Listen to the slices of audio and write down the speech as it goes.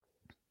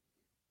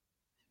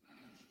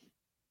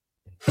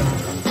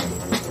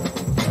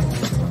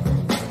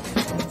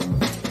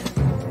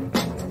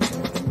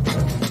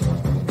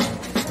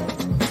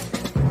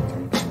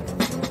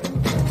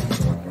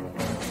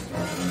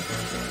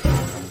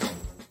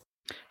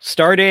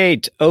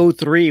Stardate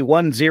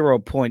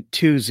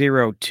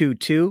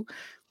 0310.2022.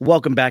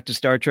 Welcome back to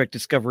Star Trek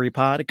Discovery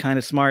Pod, a kind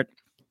of smart,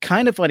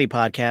 kind of funny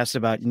podcast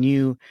about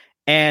new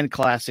and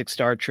classic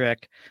Star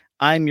Trek.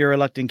 I'm your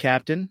reluctant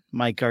captain,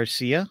 Mike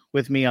Garcia.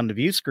 With me on the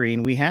view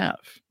screen, we have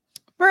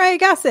Mariah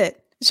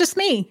Gossett. It's just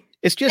me.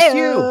 It's just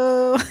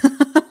Hey-o.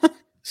 you.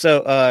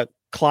 So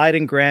Clyde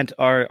and Grant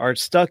are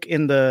stuck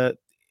in the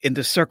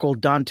circle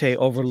Dante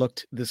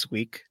overlooked this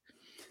week.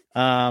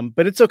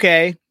 But it's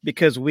okay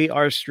because we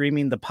are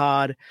streaming the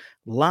pod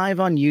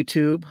live on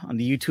YouTube, on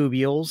the YouTube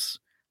Eels,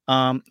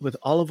 with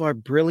all of our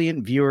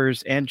brilliant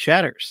viewers and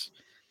chatters.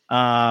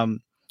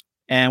 And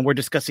we're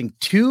discussing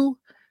two,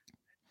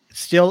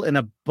 still an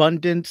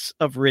abundance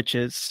of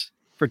riches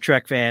for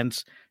Trek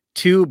fans,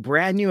 two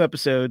brand new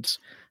episodes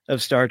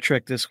of Star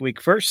Trek this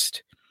week.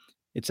 First,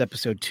 it's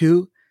episode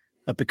 2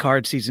 of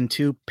Picard season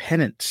 2,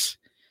 Penance.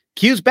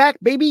 Q's back,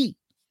 baby!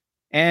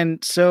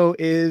 And so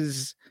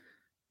is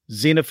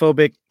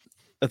xenophobic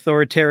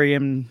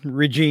authoritarian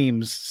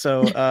regimes.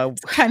 So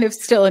it's kind of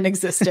still in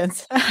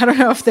existence. I don't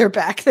know if they're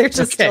back. They're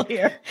just still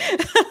here.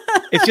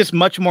 It's just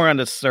much more on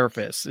the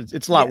surface.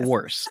 It's a lot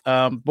worse.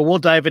 But we'll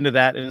dive into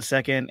that in a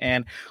second.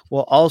 And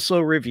we'll also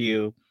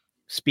review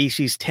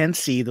Species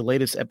 10C, the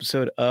latest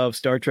episode of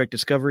Star Trek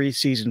Discovery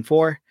Season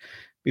 4.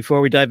 Before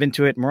we dive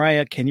into it,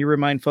 Mariah, can you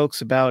remind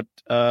folks about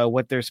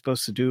what they're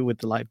supposed to do with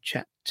the live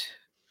chat?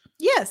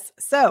 Yes.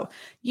 So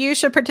you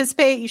should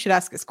participate. You should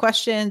ask us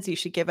questions. You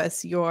should give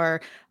us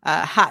your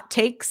hot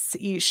takes.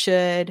 You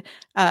should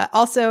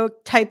also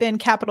type in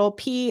capital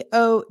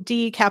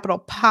P-O-D, capital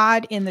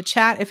pod in the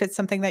chat if it's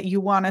something that you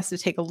want us to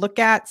take a look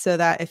at, so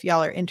that if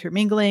y'all are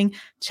intermingling,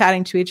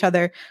 chatting to each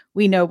other,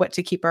 we know what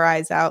to keep our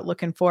eyes out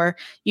looking for.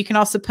 You can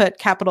also put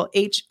capital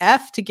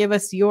HF to give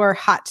us your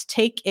hot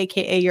take,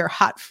 aka your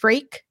hot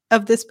freak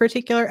of this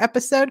particular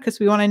episode, because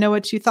we want to know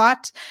what you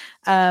thought.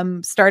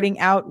 Starting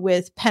out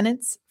with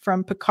Penance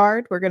from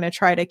Picard. We're going to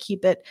try to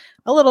keep it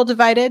a little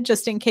divided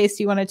just in case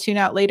you want to tune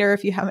out later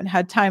if you haven't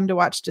had time to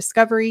watch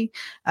Discovery.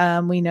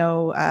 We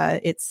know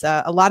it's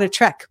a lot of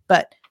Trek,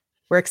 but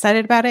we're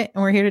excited about it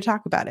and we're here to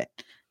talk about it.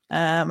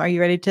 Are you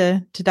ready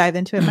to dive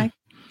into it, Mike?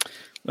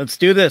 Let's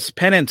do this.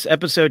 Penance,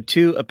 episode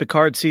 2 of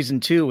Picard season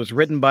 2 was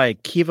written by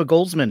Kiva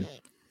Goldsman,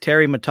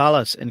 Terry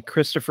Matalas, and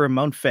Christopher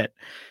Monfett,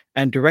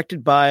 and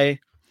directed by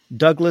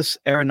Douglas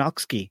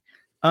Aronofsky.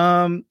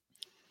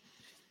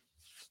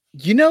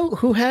 You know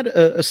who had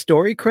a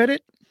story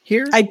credit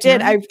here? I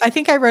did. I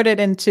think I wrote it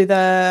into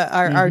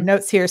our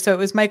notes here. So it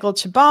was Michael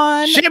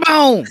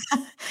Chabon,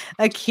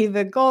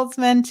 Akiva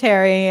Goldsman,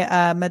 Terry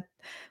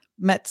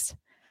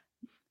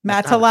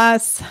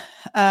Matalas,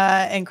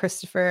 and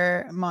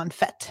Christopher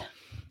Monfett.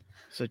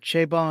 So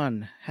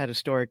Chabon had a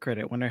story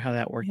credit. Wonder how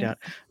that worked out.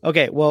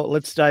 Okay, well,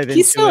 let's dive into it.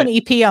 He's still an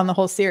EP on the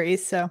whole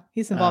series, so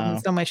he's involved in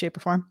some way, shape,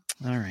 or form.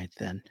 All right,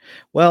 then.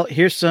 Well,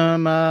 here's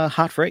some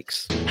hot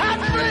freaks. Hot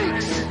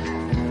freaks!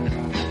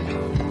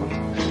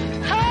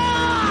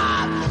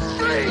 Hot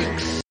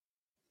freaks!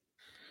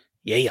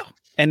 Yeah.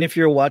 And if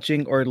you're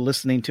watching or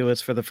listening to us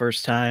for the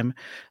first time,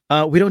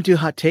 we don't do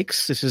hot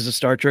takes. This is a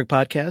Star Trek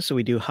podcast, so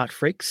we do hot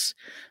freaks.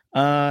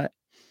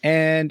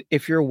 And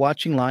if you're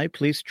watching live,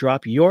 please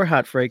drop your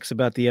hot freaks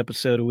about the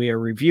episode we are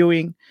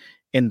reviewing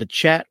in the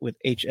chat with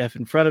HF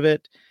in front of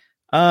it.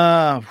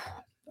 All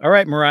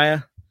right,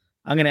 Mariah,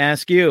 I'm going to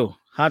ask you.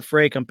 Hot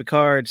freak on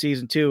Picard,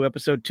 season 2,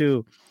 episode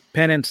 2,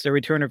 Penance, the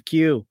return of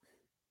Q.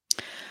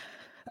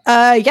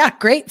 Yeah,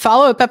 great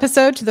follow-up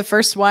episode to the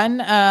first one.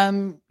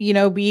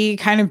 We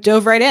kind of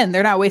dove right in.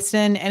 They're not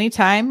wasting any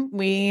time.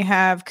 We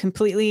have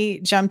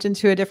completely jumped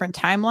into a different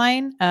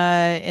timeline.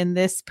 In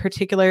this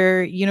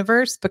particular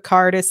universe,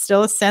 Picard is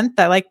still a synth.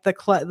 I like the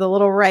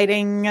little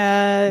writing,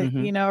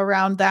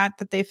 around that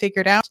they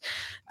figured out.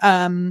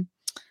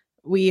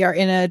 We are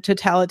in a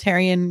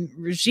totalitarian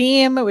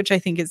regime, which I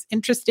think is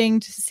interesting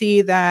to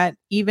see that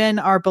even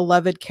our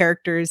beloved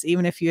characters,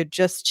 even if you had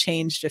just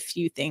changed a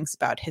few things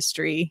about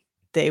history,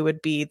 they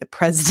would be the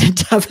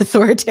president of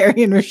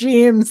authoritarian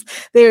regimes.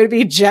 They would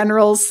be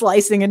generals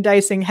slicing and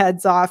dicing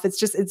heads off.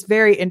 It's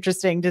very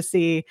interesting to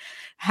see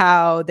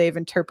how they've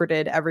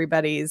interpreted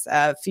everybody's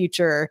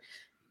future,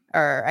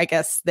 or I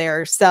guess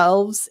their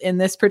selves in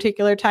this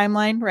particular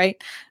timeline,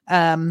 right?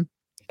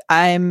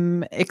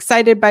 I'm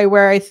excited by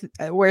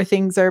where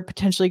things are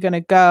potentially going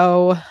to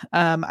go.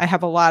 I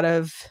have a lot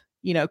of,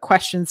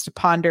 questions to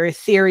ponder,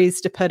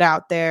 theories to put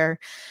out there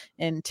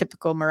in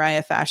typical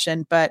Mariah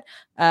fashion. But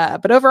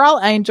overall,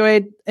 I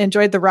enjoyed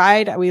the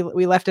ride.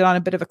 We left it on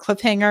a bit of a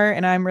cliffhanger,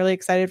 and I'm really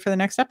excited for the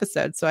next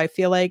episode. So I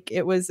feel like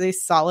it was a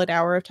solid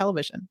hour of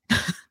television.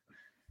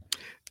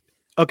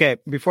 Okay,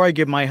 before I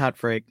give my hot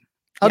freak,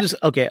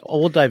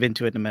 we'll dive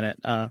into it in a minute.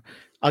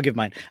 I'll give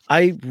mine.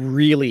 I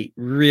really,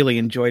 really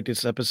enjoyed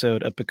this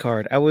episode of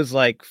Picard. I was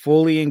like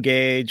fully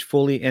engaged,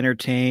 fully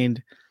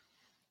entertained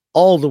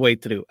all the way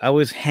through. I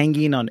was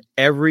hanging on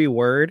every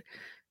word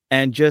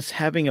and just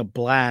having a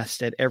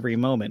blast at every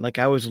moment. Like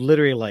I was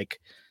literally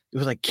like, it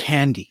was like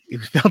candy.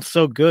 It felt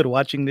so good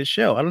watching this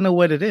show. I don't know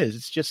what it is.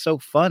 It's just so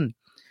fun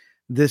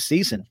this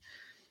season.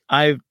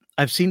 I've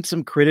I've seen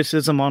some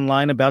criticism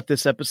online about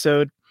this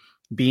episode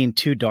being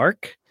too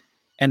dark,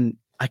 and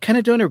I kind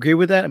of don't agree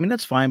with that. I mean,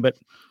 that's fine, but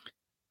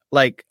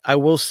like, I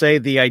will say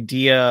the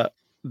idea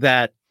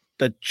that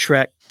the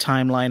Trek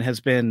timeline has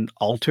been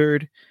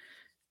altered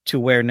to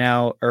where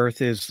now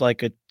Earth is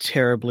like a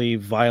terribly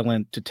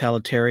violent,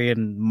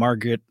 totalitarian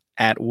Margaret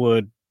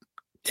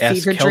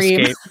Atwood-esque Fever dream.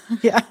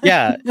 hellscape.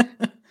 Yeah.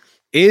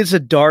 Is a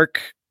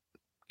dark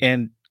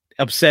and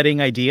upsetting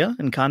idea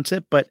and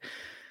concept, but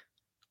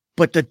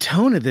the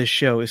tone of this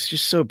show is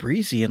just so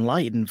breezy and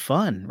light and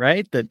fun,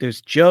 right? That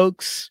there's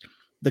jokes,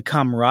 the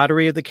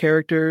camaraderie of the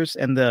characters,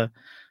 and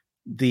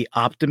the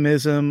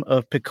optimism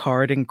of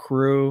Picard and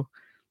crew,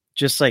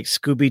 just like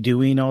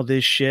Scooby-Dooing all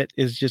this shit,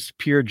 is just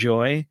pure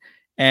joy.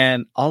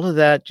 And all of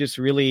that just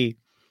really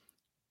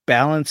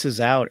balances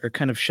out or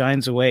kind of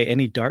shines away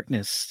any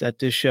darkness that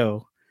this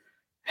show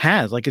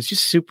has. Like, it's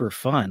just super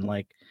fun.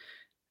 Like,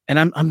 and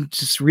I'm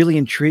just really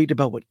intrigued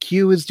about what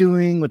Q is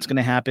doing, what's going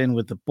to happen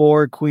with the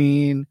Borg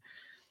Queen,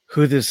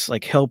 who this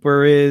like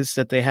helper is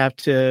that they have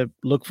to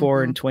look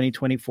for in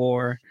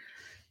 2024.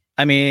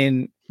 I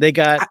mean, they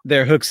got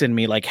their hooks in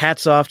me. Like,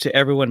 hats off to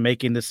everyone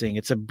making this thing.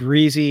 It's a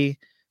breezy,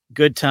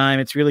 good time.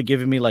 It's really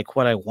giving me like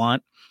what I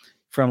want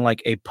from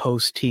like a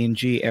post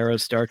TNG era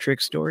Star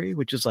Trek story,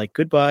 which is like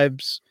good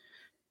vibes,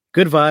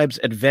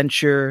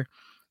 adventure,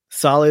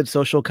 solid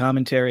social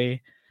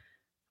commentary,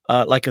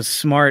 like a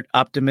smart,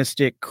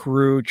 optimistic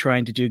crew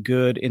trying to do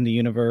good in the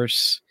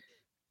universe,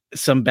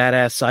 some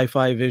badass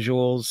sci-fi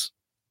visuals.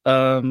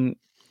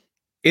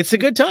 It's a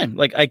good time.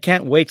 Like, I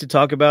can't wait to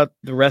talk about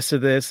the rest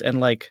of this and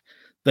like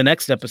the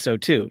next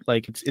episode too.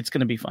 Like, it's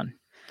going to be fun.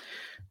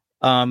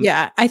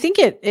 Yeah, I think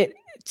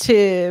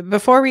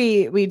before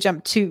we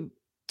jump too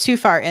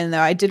far in,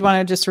 though, I did want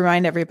to just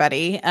remind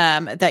everybody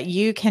that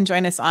you can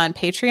join us on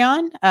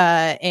Patreon,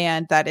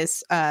 and that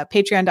is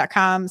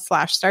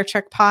patreon.com/Star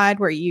Trek Pod,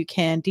 where you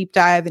can deep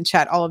dive and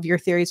chat all of your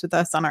theories with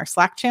us on our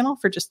Slack channel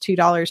for just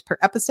 $2 per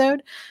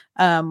episode.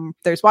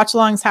 There's watch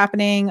alongs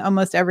happening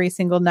almost every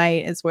single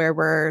night, is where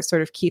we're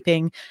sort of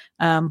keeping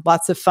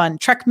lots of fun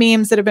Trek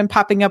memes that have been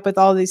popping up with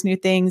all these new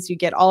things. You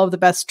get all of the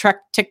best Trek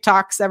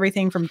TikToks,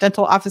 everything from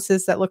dental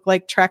offices that look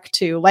like Trek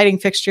to lighting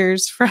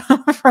fixtures from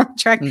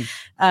Trek.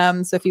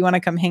 So if you want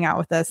to come hang out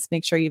with us,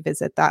 make sure you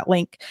visit that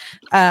link.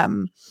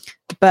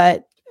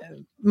 But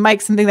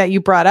Mike, something that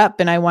you brought up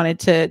and I wanted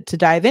to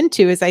dive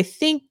into is, I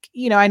think,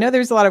 I know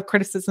there's a lot of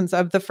criticisms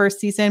of the first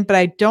season, but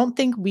I don't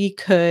think we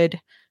could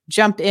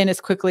jump in as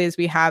quickly as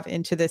we have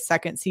into this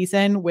second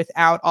season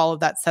without all of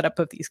that setup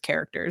of these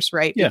characters,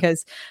 right? Yeah.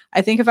 Because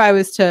I think if I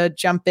was to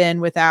jump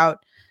in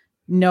without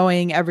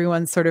knowing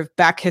everyone's sort of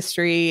back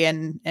history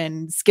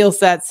and skill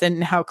sets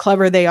and how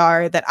clever they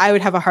are, that I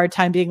would have a hard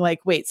time being like,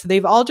 wait, so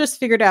they've all just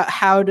figured out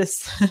how to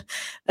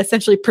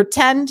essentially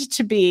pretend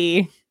to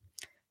be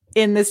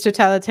in this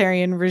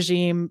totalitarian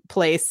regime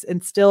place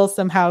and still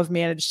somehow have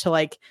managed to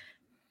like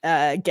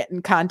get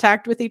in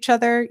contact with each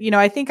other.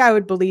 I think I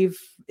would believe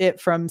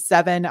it from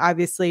Seven,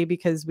 obviously,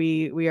 because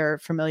we are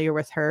familiar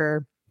with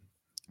her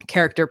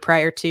character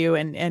prior to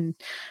and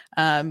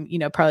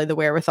probably the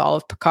wherewithal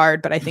of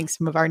Picard. But I think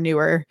some of our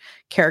newer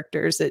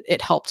characters,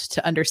 it helped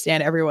to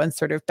understand everyone's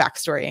sort of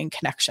backstory and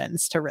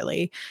connections to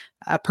really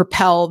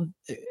propel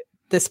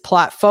this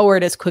plot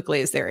forward as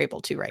quickly as they're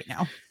able to right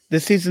now.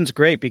 This season's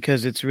great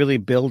because it's really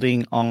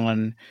building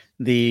on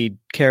the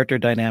character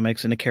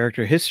dynamics and the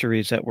character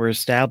histories that were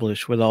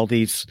established with all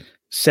these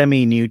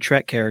semi-new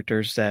Trek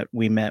characters that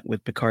we met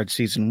with Picard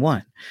season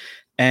 1.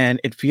 And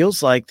it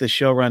feels like the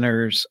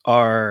showrunners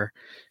are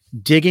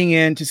digging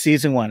into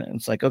season 1. And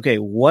it's like, okay,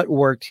 what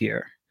worked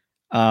here?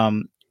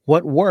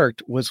 What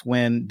worked was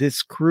when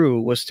this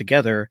crew was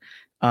together,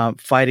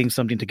 fighting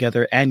something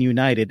together and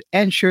united,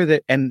 and sure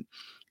that, and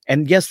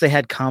yes, they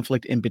had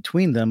conflict in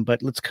between them,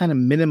 but let's kind of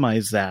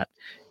minimize that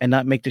and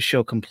not make the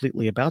show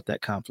completely about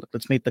that conflict.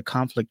 Let's make the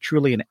conflict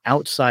truly an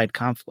outside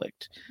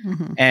conflict.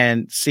 Mm-hmm.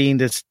 And seeing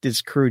this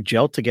crew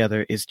gel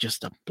together is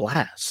just a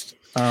blast.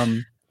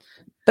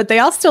 But they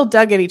all still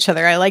dug at each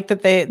other. I like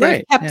that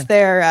they kept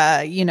their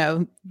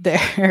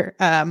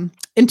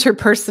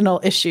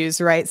interpersonal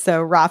issues, right?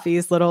 So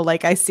Rafi's little,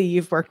 like, I see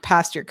you've worked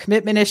past your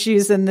commitment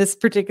issues in this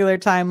particular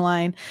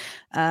timeline.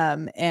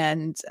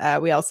 And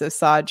we also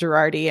saw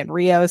Girardi and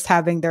Rios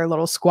having their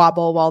little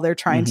squabble while they're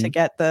trying to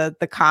get the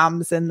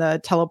comms and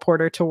the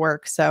teleporter to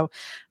work. So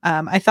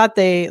I thought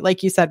they,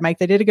 like you said, Mike,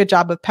 they did a good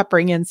job of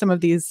peppering in some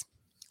of these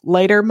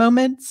lighter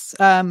moments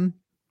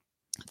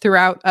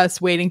throughout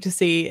us waiting to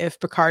see if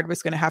Picard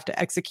was going to have to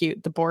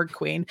execute the Borg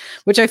Queen,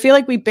 which I feel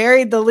like we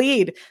buried the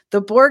lead.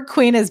 The Borg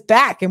Queen is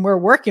back and we're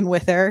working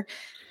with her.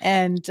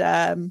 And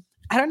I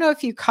don't know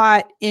if you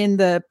caught in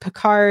the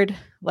Picard,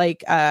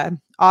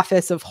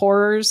 office of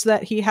horrors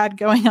that he had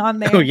going on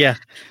there. Oh yeah.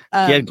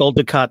 He had Gul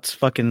Dukat's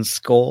fucking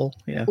skull.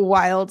 Yeah.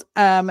 Wild.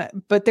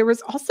 But there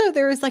was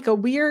like a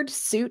weird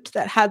suit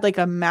that had like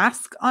a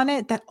mask on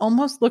it that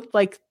almost looked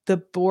like the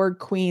Borg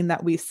Queen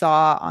that we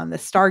saw on the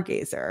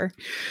Stargazer.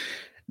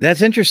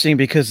 That's interesting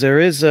because there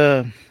is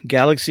a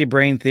galaxy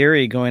brain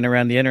theory going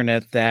around the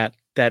internet that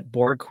that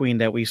Borg queen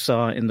that we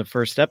saw in the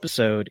first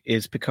episode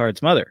is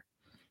Picard's mother.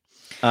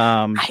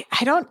 I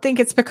don't think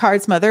it's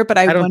Picard's mother, but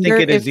I don't wonder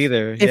think it is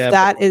either. If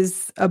that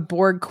is a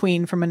Borg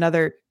queen from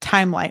another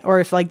timeline, or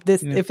if like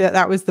this, if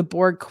that was the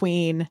Borg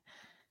queen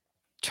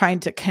trying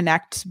to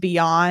connect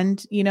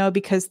beyond,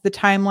 because the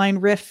timeline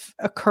rift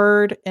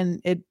occurred and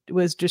it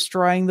was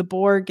destroying the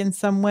Borg in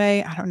some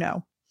way. I don't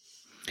know.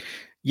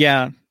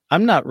 Yeah,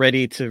 I'm not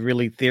ready to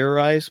really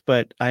theorize,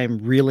 but I am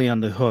really on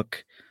the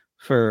hook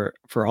for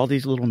all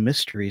these little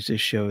mysteries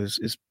this show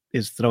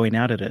is throwing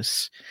out at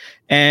us.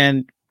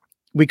 And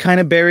we kind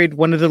of buried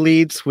one of the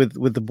leads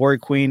with the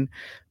Borg Queen,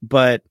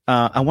 but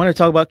I want to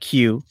talk about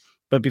Q.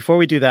 But before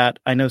we do that,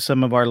 I know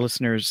some of our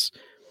listeners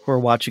who are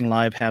watching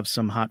live have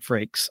some hot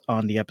frakes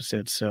on the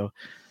episode. So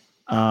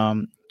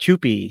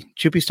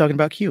Choopy's talking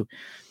about Q.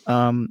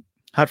 Hot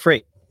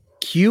frake.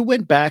 Q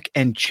went back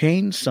and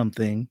changed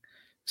something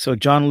so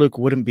Jean-Luc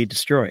wouldn't be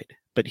destroyed,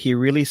 but he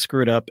really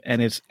screwed up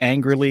and is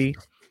angrily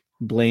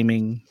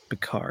blaming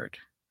Picard.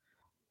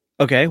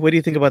 Okay, what do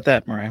you think about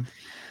that, Mariah?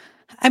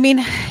 I mean,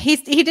 he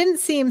didn't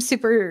seem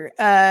super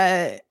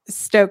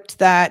stoked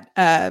that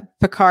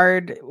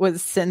Picard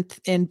was synth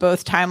in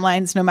both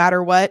timelines, no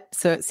matter what.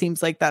 So it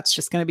seems like that's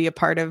just going to be a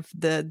part of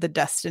the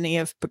destiny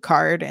of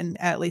Picard, and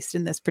at least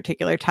in this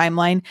particular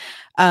timeline.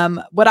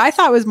 What I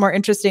thought was more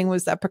interesting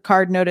was that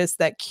Picard noticed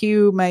that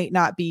Q might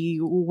not be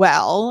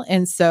well,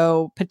 and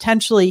so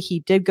potentially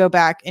he did go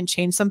back and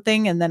change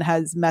something, and then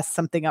has messed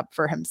something up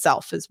for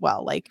himself as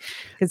well. Like,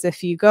 because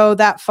if you go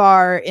that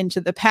far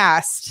into the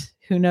past,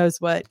 who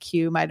knows what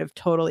Q might have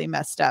totally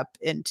messed up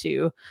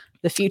into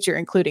the future,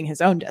 including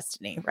his own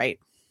destiny, right?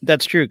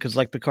 That's true, because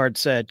like Picard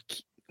said,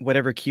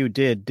 whatever Q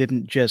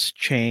didn't just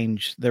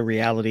change the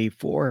reality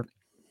for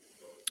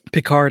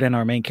Picard and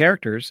our main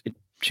characters. It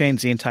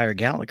changed the entire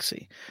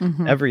galaxy.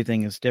 Mm-hmm.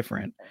 Everything is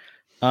different.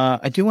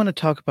 I do want to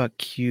talk about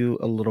Q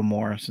a little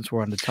more since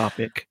we're on the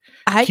topic.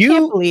 I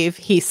can't believe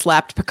he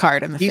slapped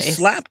Picard in the face. He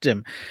slapped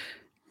him,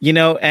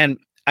 and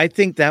I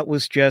think that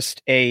was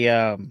just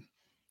a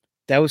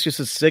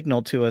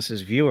signal to us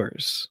as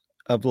viewers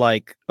of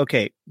like,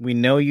 okay, we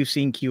know you've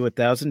seen Q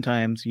 1,000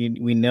 times.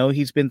 We know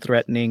he's been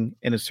threatening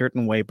in a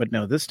certain way, but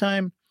no, this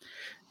time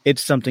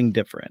it's something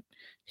different.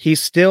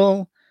 He's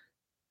still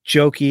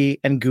jokey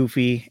and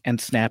goofy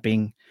and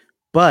snapping,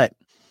 but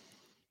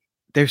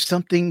there's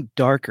something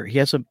darker. He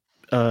has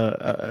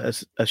a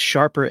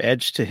sharper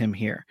edge to him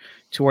here,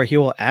 to where he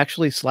will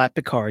actually slap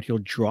Picard. He'll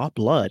draw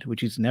blood,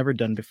 which he's never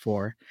done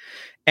before.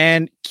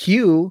 And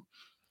Q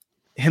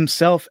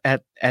himself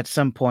at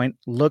some point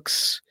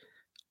looks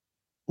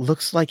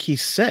like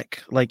he's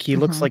sick. Like he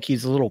looks like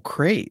he's a little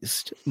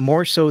crazed,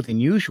 more so than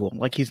usual.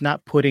 Like he's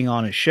not putting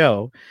on a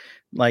show.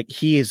 Like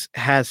he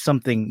has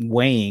something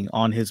weighing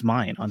on his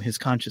mind, on his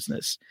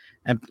consciousness.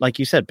 And like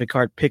you said,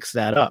 Picard picks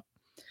that up.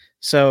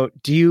 So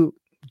do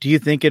you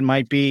think it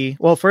might be,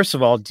 well, first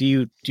of all,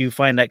 do you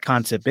find that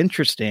concept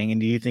interesting,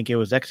 and do you think it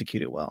was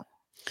executed well?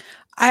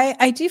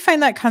 I do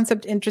find that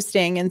concept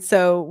interesting. And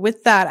so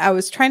with that, I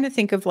was trying to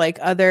think of like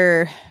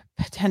other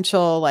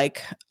potential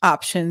like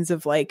options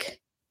of like,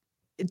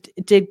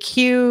 did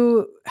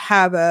Q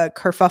have a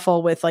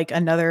kerfuffle with like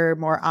another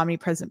more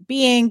omnipresent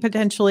being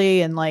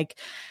potentially? And like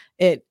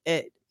it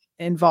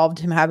involved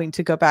him having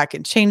to go back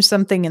and change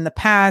something in the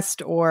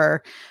past,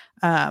 or,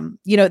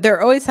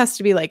 there always has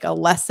to be like a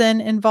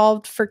lesson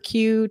involved for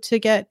Q to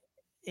get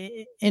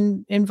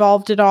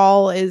involved at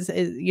all. Is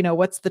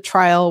what's the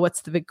trial,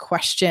 what's the big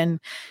question?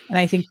 And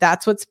I think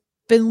that's what's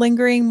been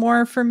lingering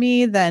more for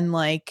me than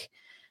like,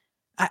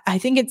 I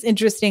think it's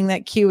interesting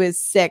that Q is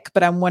sick,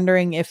 but I'm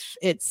wondering if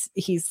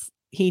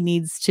he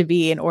needs to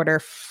be in order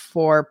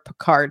for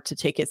Picard to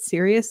take it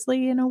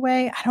seriously in a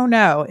way. I don't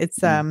know. It's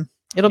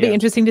it'll be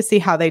interesting to see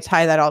how they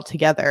tie that all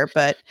together,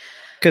 but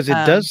because it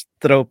does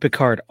throw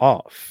Picard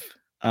off.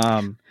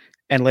 And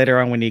later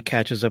on when he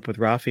catches up with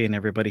Raffi and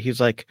everybody, he's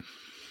like,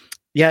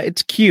 yeah,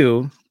 it's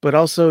Q, but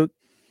also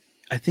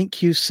I think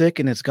Q's sick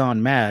and it's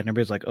gone mad. And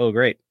everybody's like, oh,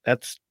 great.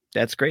 That's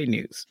great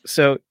news.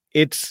 So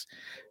it's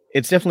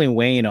definitely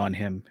weighing on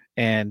him.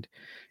 And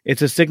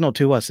it's a signal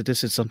to us that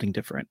this is something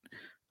different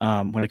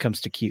when it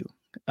comes to Q.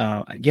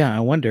 I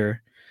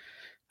wonder.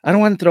 I don't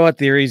want to throw out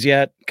theories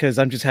yet because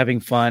I'm just having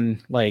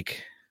fun,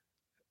 like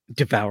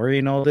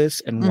devouring all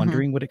this and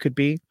wondering what it could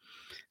be.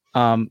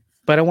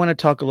 But I want to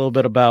talk a little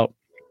bit about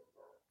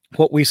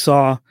what we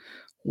saw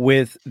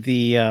with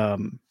the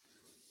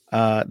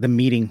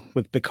meeting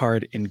with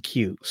Picard and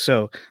Q.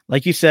 So,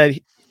 like you said,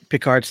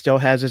 Picard still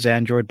has his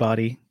android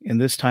body in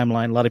this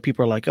timeline. A lot of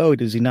people are like, "Oh,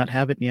 does he not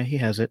have it?" Yeah, he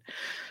has it,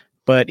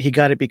 but he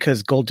got it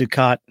because Gul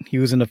Dukat. He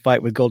was in a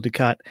fight with Gul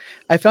Dukat.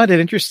 I found it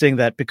interesting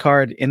that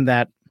Picard, in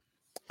that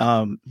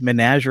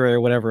menagerie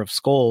or whatever of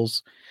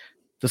skulls,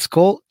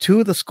 two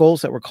of the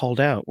skulls that were called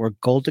out were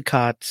Gul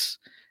Dukat's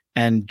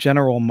and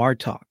General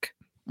Martok.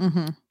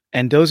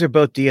 And those are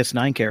both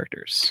DS9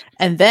 characters.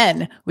 And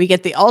then we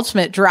get the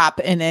ultimate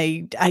drop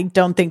I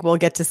don't think we'll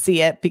get to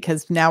see it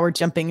because now we're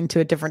jumping into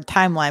a different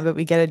timeline, but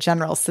we get a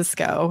General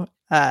Sisko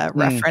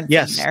referencing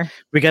Yes, there.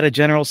 we got a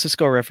General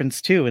Cisco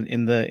reference too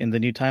in the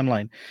new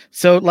timeline.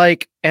 So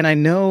like, and I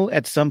know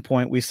at some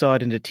point we saw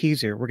it in the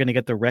teaser. We're gonna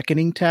get the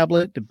Reckoning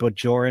tablet, the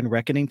Bajoran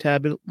Reckoning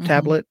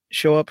tablet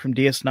show up from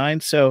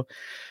DS9. So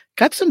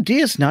got some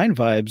DS9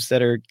 vibes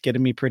that are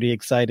getting me pretty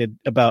excited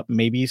about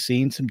maybe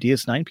seeing some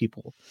DS9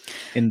 people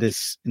in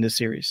this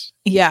series.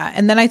 Yeah.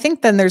 And then I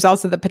think then there's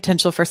also the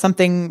potential for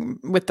something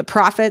with the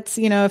prophets,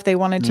 if they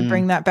wanted to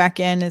bring that back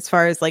in as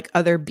far as like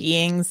other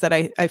beings that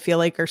I feel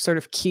like are sort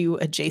of Q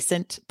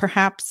adjacent,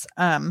 perhaps.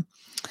 But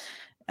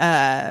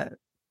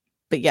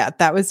yeah,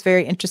 that was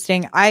very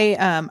interesting.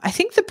 I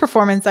think the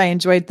performance I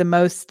enjoyed the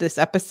most this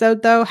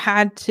episode, though,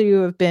 had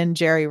to have been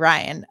Jeri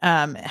Ryan,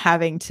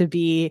 having to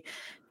be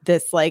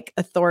this like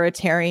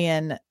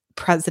authoritarian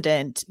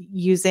president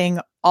using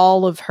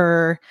all of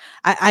her.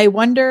 I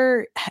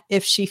wonder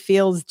if she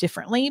feels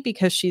differently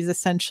because she's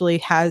essentially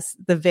has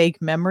the vague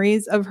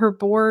memories of her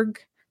Borg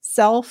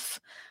self,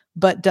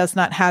 but does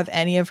not have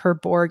any of her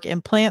Borg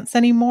implants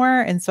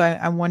anymore. And so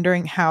I'm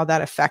wondering how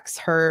that affects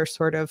her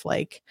sort of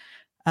like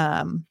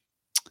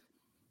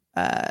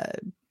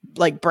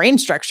brain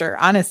structure,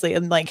 honestly,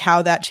 and like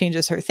how that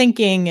changes her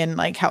thinking and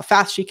like how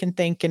fast she can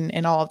think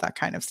and all of that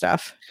kind of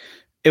stuff.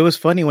 It was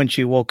funny when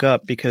she woke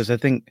up because I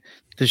think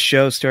the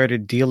show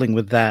started dealing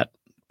with that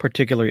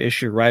particular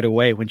issue right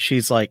away when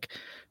she's like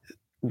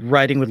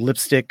writing with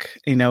lipstick,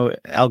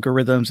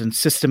 algorithms and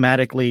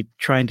systematically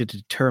trying to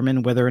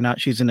determine whether or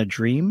not she's in a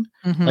dream,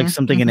 like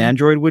something an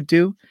android would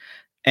do.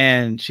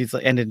 And she's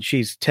like, and then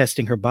she's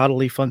testing her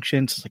bodily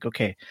functions. It's like,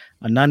 okay,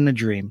 I'm not in a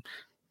dream.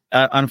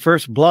 On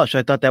first blush,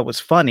 I thought that was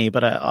funny,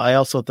 but I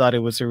also thought it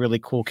was a really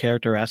cool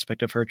character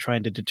aspect of her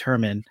trying to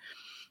determine,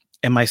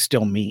 am I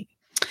still me?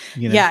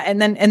 Yeah,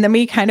 and then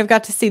we kind of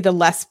got to see the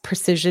less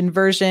precision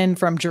version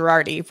from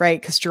Girardi,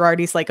 right? Because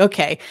Girardi's like,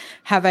 okay,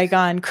 have I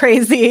gone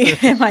crazy?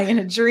 Am I in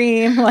a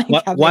dream? Like,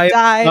 have I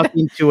died?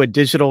 Talking to a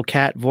digital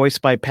cat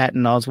voiced by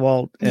Patton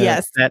Oswalt.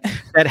 Yes,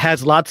 that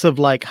has lots of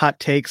like hot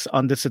takes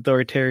on this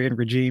authoritarian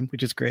regime,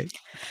 which is great.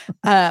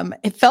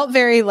 It felt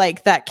very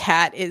like that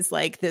cat is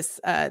like this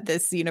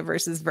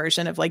universe's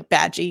version of like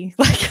Badgie.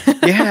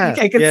 Like, yeah, like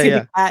I could see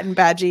the cat and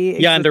Badgie.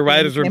 Yeah, and the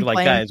writers were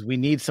like, guys, we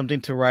need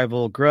something to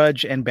rival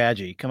Grudge and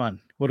Badgie. Come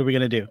on, what are we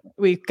gonna do?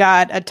 We've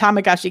got a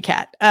Tamagotchi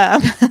cat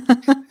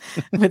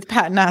with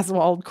Patton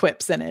Oswalt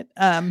quips in it.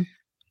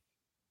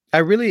 I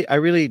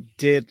really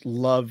did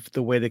love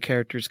the way the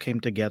characters came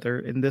together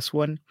in this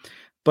one,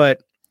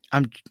 but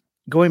I'm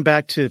going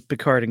back to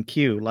Picard and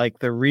Q. Like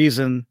the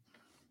reason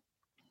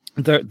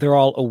they're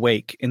all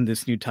awake in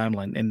this new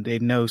timeline and they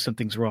know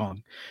something's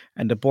wrong,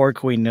 and the Borg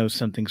Queen knows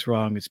something's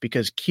wrong. It's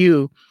because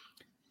Q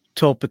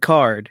told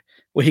Picard,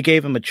 well, he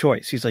gave him a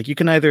choice. He's like, you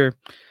can either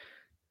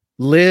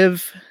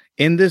live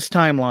in this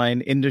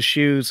timeline in the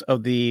shoes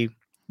of the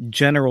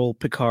General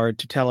Picard,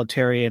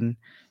 totalitarian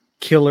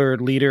killer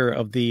leader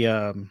of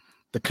the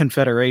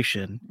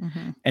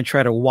Confederation, and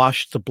try to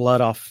wash the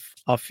blood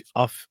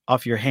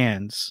off your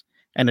hands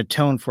and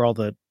atone for all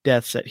the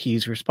deaths that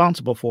he's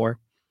responsible for.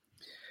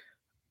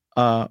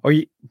 Or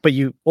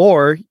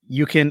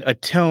you can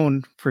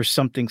atone for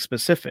something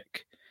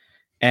specific.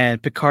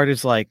 And Picard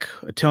is like,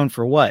 atone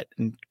for what?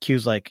 And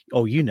Q's like,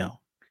 oh,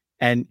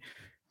 and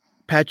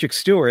Patrick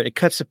Stewart, it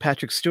cuts to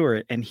Patrick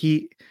Stewart, and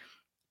he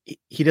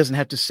doesn't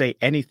have to say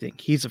anything.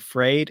 He's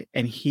afraid,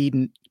 and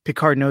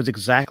Picard knows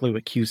exactly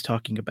what Q's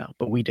talking about,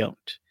 but we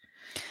don't.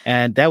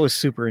 And that was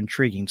super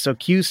intriguing. So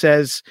Q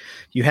says,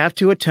 you have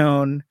to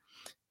atone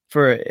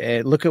for,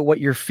 look at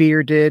what your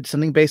fear did,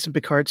 something based on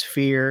Picard's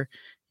fear.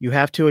 You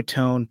have to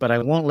atone, but I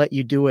won't let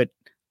you do it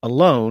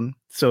alone.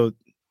 So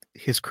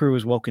his crew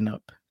is woken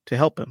up to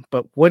help him.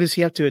 But what does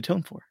he have to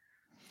atone for?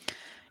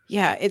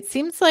 Yeah, it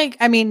seems like,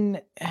 I mean,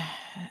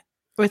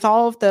 with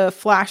all of the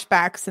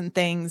flashbacks and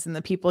things and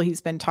the people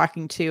he's been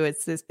talking to,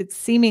 it's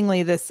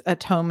seemingly this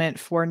atonement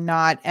for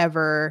not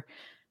ever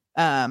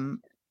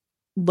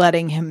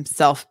letting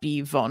himself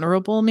be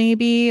vulnerable,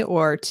 maybe,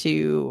 or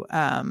to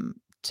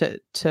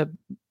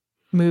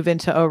move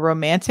into a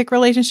romantic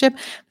relationship.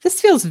 This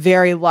feels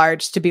very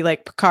large to be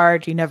like,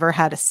 Picard, you never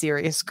had a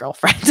serious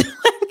girlfriend.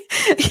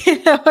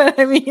 You know what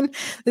I mean?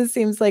 This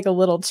seems like a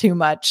little too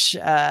much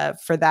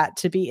for that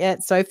to be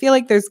it. So I feel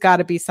like there's got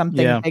to be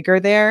something bigger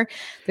there.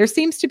 There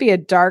seems to be a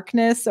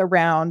darkness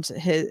around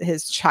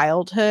his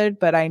childhood,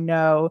 but I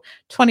know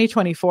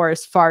 2024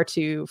 is far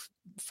too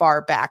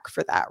far back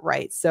for that,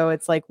 right? So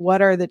it's like,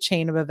 what are the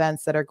chain of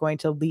events that are going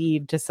to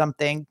lead to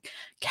something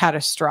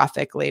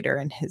catastrophic later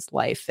in his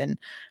life? And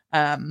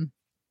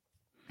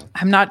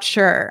I'm not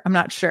sure.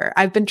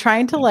 I've been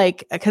trying to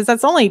because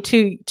that's only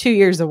two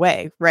years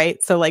away,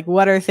 right? So like,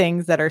 what are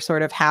things that are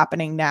sort of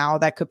happening now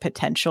that could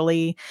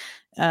potentially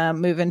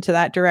move into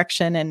that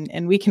direction?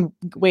 And we can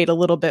wait a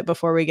little bit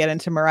before we get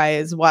into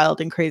Mariah's wild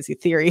and crazy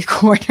theory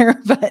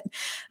corner, but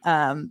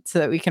so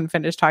that we can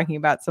finish talking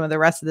about some of the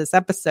rest of this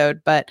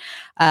episode. But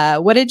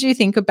what did you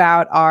think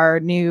about our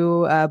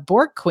new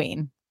Borg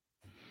Queen?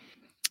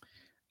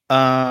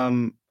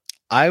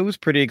 I was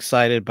pretty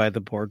excited by the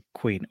Borg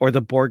Queen, or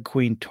the Borg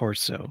Queen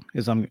torso,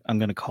 as I'm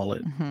going to call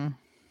it.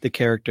 The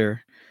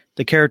character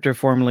the character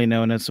formerly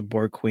known as the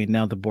Borg Queen,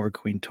 now the Borg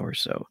Queen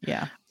torso.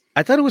 Yeah.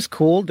 I thought it was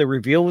cool. The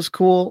reveal was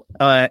cool.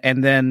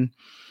 And then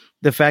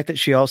the fact that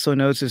she also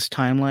knows his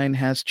timeline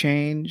has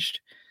changed,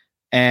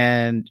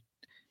 and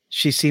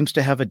she seems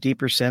to have a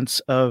deeper sense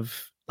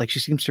of, like, she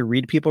seems to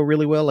read people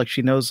really well. Like,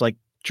 she knows, like,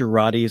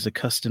 Jurati is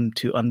accustomed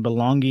to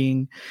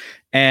unbelonging.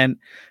 And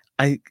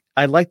I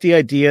like the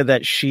idea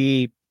that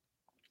she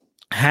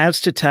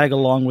has to tag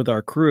along with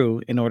our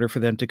crew in order for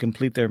them to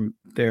complete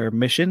their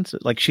missions.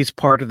 Like, she's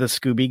part of the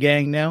Scooby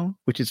Gang now,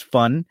 which is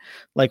fun.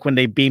 Like, when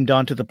they beamed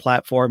onto the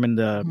platform and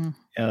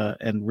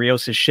and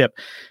Rios' ship,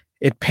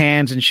 it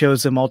pans and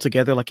shows them all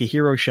together like a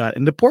hero shot,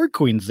 and the Borg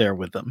Queen's there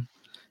with them.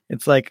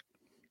 It's like,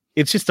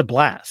 it's just a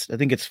blast. I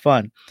think it's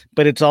fun,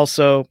 but it's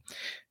also,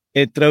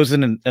 it throws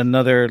in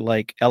another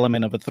like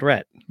element of a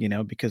threat, you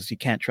know, because you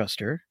can't trust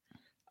her.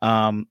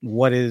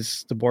 What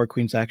is the Borg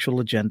Queen's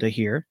actual agenda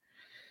here?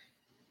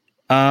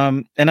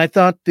 And I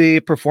thought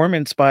the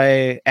performance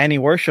by Annie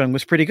Wershung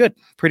was pretty good,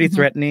 pretty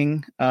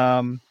threatening.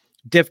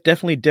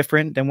 Definitely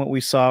different than what we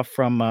saw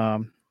from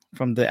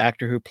the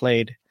actor who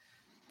played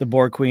the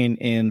Borg Queen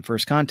in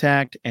First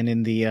Contact and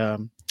in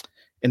the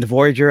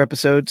Voyager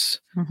episodes.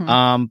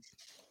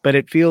 But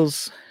it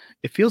feels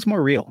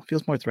more real. It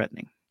feels more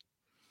threatening.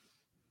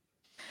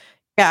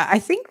 Yeah, I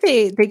think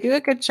they do a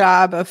good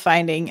job of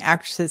finding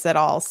actresses that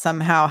all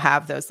somehow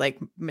have those like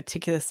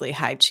meticulously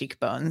high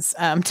cheekbones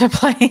to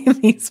play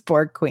these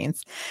Borg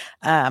Queens.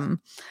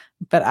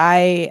 But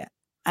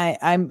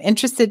I'm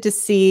interested to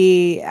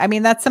see. I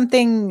mean, that's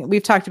something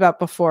we've talked about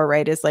before,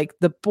 right? Is like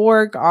the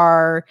Borg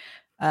are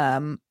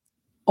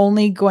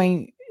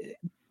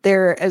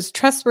they're as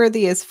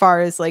trustworthy as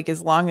far as like,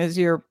 as long as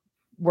you're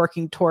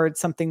working towards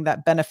something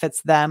that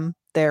benefits them,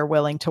 they're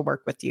willing to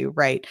work with you,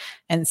 right?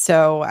 And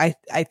so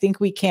I think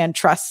we can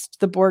trust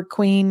the Borg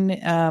Queen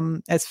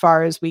as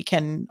far as we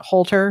can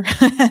hold her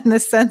in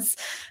this sense,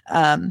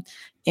 and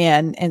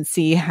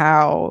see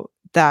how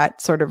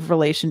that sort of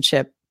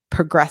relationship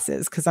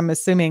progresses. Because I'm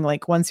assuming,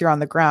 like, once you're on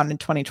the ground in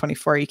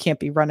 2024, you can't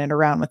be running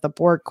around with the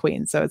Borg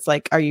Queen. So it's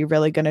like, are you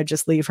really going to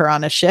just leave her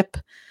on a ship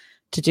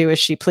to do as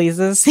she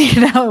pleases?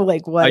 You know,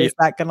 like, what is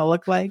that going to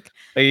look like?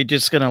 Are you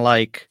just going to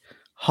like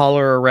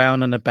holler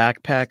around in a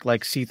backpack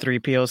like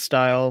C-3PO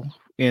style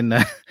in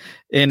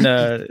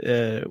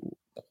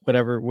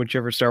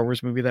whichever Star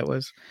Wars movie that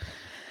was?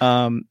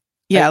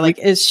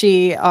 Is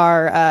she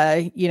our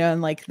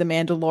in like The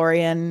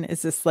Mandalorian,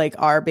 is this like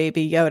our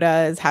baby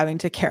Yoda is having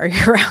to carry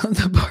around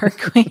the Borg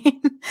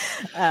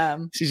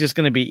Queen? She's just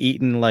going to be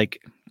eating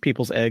like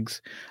people's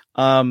eggs.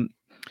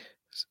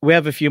 We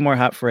have a few more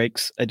hot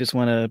freaks I just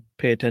want to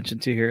pay attention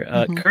to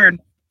here. Kern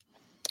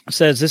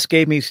says, this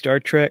gave me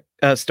Starship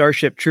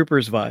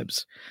Troopers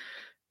vibes.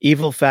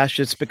 Evil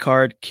fascist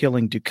Picard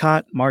killing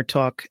Dukat,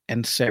 Martok,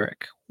 and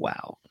Sarek.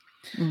 Wow.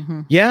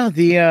 Yeah,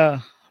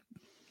 the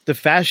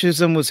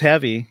fascism was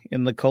heavy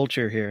in the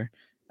culture here.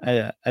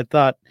 I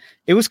thought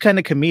it was kind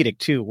of comedic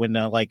too when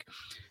like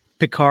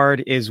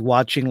Picard is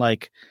watching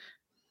like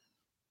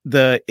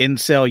the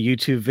incel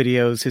YouTube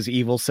videos his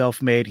evil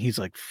self made. He's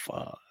like,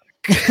 fuck.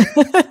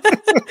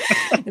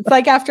 It's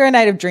like after a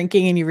night of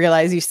drinking and you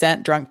realize you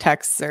sent drunk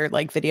texts or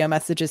like video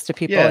messages to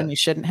people and you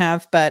shouldn't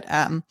have. But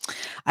I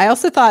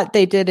also thought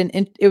they did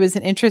it was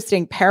an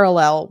interesting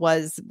parallel,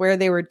 was where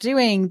they were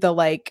doing the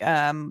like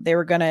they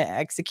were going to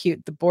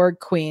execute the Borg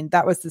Queen.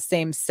 That was the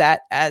same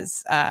set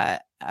as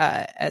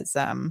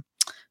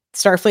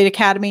Starfleet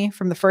Academy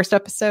from the first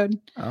episode.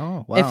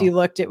 Oh, wow. If you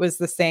looked, it was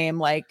the same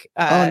like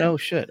oh no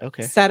shit.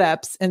 Okay.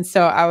 setups. And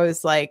so I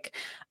was like,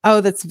 oh,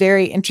 that's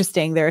very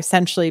interesting. They're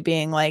essentially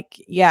being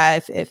like, yeah,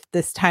 if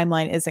this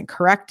timeline isn't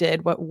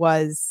corrected, what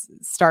was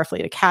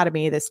Starfleet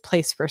Academy, this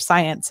place for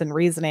science and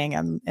reasoning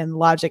and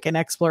logic and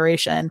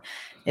exploration,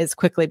 is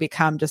quickly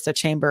become just a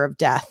chamber of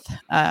death.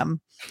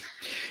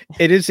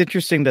 It is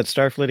interesting that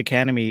Starfleet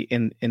Academy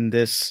in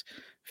this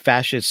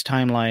fascist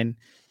timeline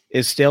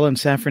is still in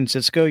San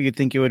Francisco. You'd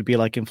think it would be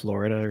like in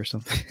Florida or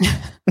something.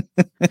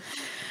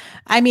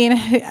 I mean,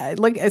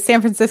 look,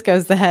 San Francisco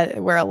is the head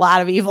where a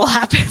lot of evil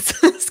happens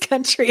in this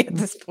country at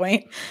this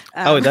point.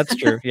 Oh, that's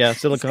true. Yeah,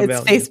 Silicon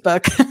Valley. It's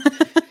Facebook.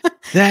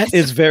 That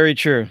is very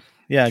true.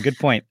 Yeah, good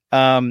point.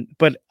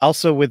 But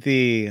also with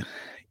the,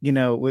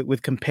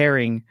 with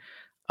comparing,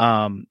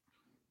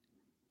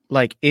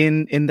 like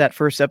in that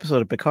first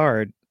episode of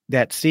Picard,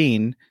 that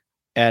scene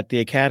at the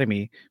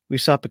Academy, we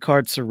saw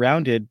Picard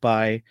surrounded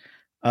by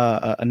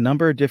a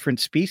number of different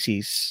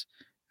species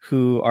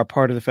who are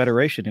part of the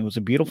Federation. It was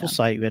a beautiful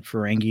sight. We had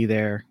Ferengi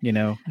there,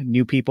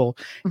 new people.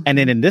 And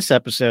then in this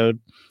episode,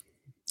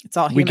 it's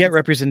all we get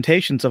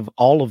representations of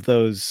all of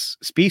those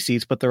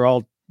species, but they're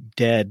all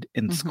dead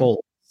in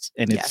skulls.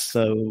 And it's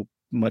so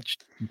much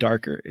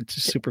darker. It's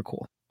just super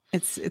cool.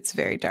 It's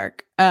very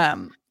dark.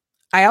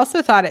 I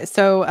also thought it.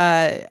 So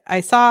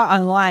I saw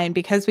online,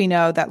 because we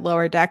know that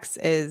Lower Decks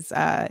is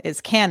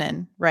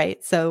canon,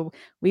 right? So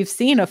we've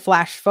seen a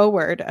flash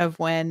forward of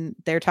when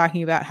they're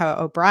talking about how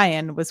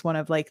O'Brien was one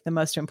of like the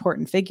most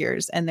important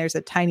figures, and there's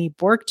a tiny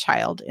Borg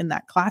child in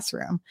that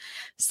classroom.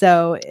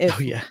 So if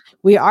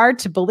we are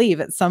to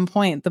believe at some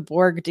point the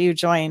Borg do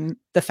join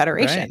the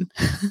Federation,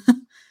 right.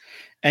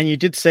 And you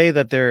did say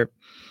that they're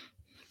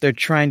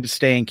trying to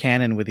stay in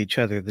canon with each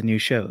other, the new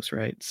shows,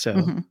 right? So.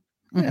 Mm-hmm.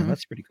 Yeah,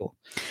 that's pretty cool.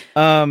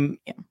 I'm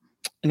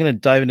going to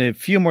dive into a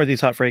few more of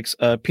these hot freaks.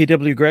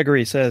 P.W.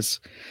 Gregory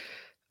says,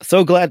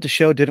 so glad the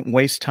show didn't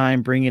waste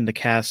time bringing the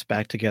cast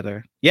back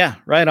together. Yeah,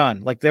 right on.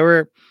 Like they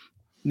were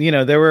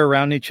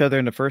around each other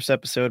in the first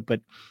episode,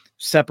 but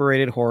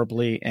separated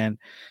horribly. And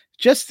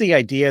just the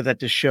idea that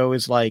the show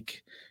is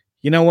like,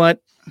 you know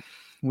what?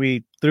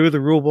 We threw the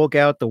rule book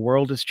out. The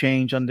world has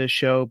changed on this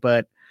show,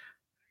 but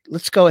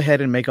let's go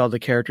ahead and make all the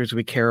characters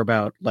we care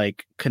about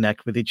like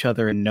connect with each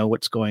other and know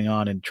what's going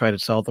on and try to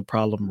solve the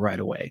problem right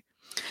away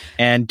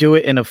and do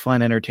it in a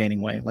fun,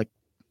 entertaining way. Like,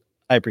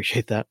 I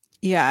appreciate that.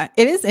 Yeah,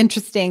 it is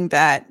interesting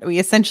that we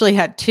essentially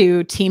had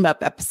 2 team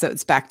up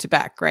episodes back to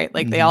back, right?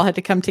 Like they all had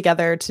to come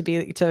together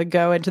to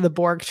go into the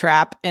Borg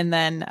trap, and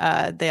then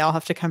they all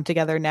have to come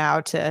together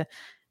now to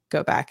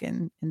go back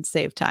and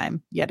save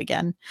time yet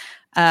again.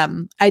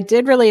 I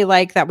did really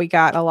like that we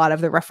got a lot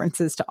of the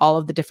references to all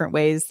of the different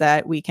ways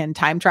that we can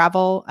time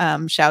travel.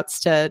 Shouts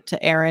to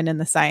Aaron and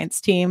the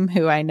science team,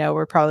 who I know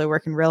were probably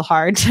working real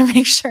hard to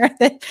make sure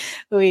that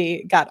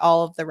we got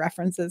all of the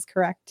references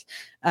correct.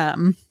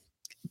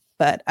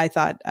 But I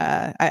thought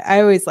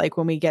I always like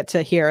when we get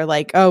to hear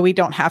like, oh, we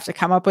don't have to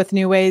come up with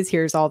new ways.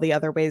 Here's all the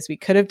other ways we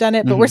could have done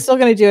it, but we're still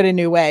going to do it a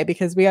new way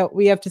because we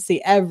have to see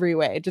every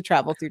way to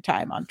travel through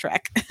time on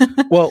Trek.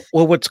 Well,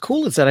 what's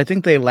cool is that I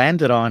think they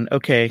landed on,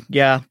 okay,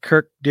 yeah,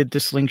 Kirk did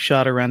the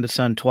slingshot around the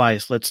sun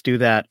twice. Let's do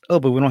that. Oh,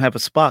 but we don't have a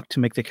Spock to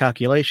make the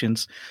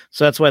calculations.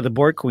 So that's why the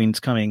Borg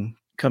Queen's coming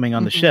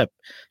on the ship.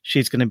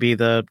 She's going to be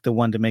the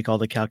one to make all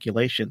the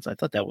calculations. I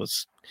thought that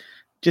was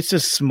just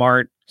a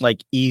smart,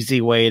 like easy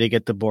way to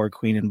get the Borg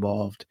Queen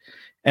involved.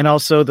 And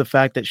also the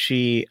fact that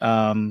she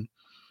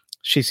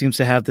seems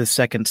to have this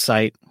second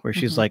sight where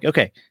she's like,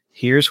 okay,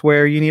 here's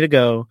where you need to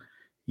go.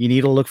 You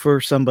need to look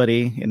for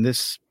somebody in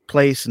this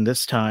place and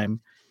this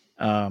time.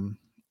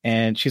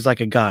 And she's like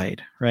a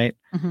guide, right?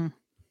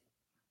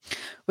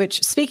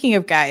 Which, speaking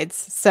of guides,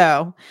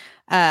 so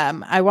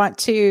I want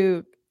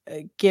to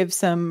give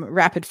some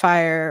rapid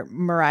fire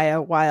Mariah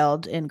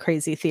Wild and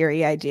crazy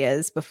theory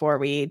ideas before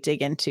we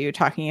dig into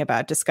talking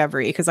about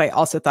Discovery, because I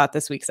also thought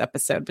this week's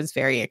episode was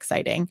very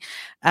exciting.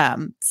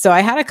 So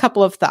I had a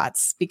couple of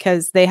thoughts,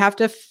 because they have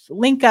to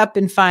link up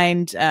and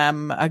find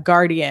a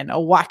guardian, a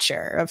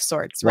watcher of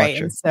sorts,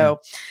 right? And so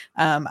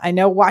I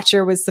know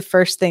Watcher was the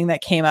first thing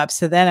that came up.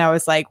 So then I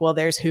was like, well,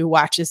 there's Who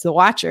Watches the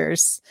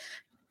Watchers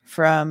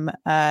from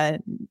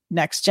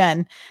Next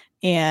Gen.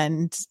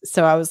 And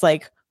so I was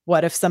like,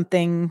 what if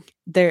something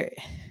there?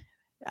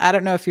 I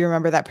don't know if you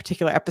remember that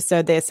particular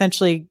episode. They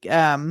essentially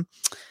find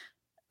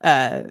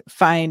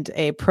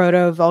a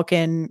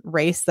proto-Vulcan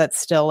race that's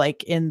still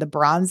like in the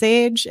Bronze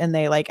Age, and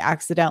they like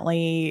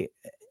accidentally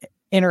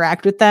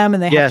interact with them,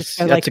 and they have to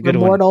show like we're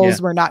mortals,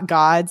 we're not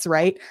gods,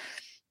 right?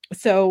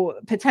 So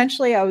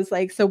potentially I was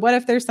like, so what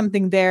if there's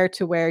something there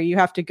to where you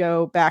have to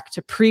go back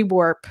to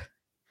pre-warp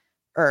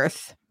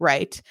Earth,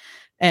 right?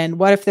 And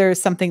what if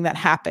there's something that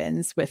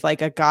happens with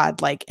like a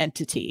godlike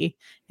entity,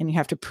 and you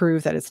have to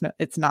prove that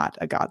it's not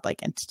a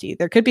godlike entity?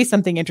 There could be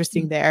something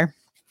interesting there.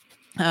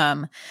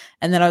 And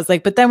then I was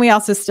like, but then we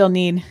also still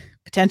need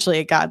potentially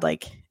a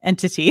godlike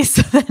entity.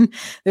 So then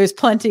there's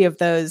plenty of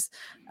those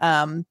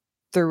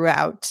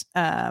throughout.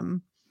 I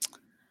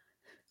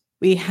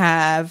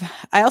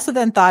also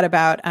then thought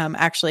about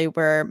actually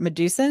where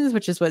Medusans,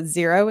 which is what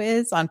Zero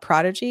is on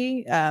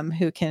Prodigy,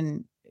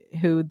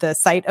 who the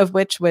sight of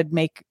which would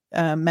make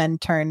men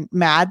turn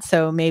mad.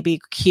 So maybe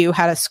Q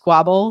had a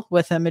squabble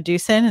with a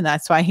Medusan, and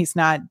that's why he's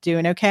not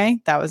doing okay.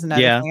 That was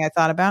another thing I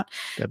thought about.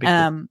 Cool.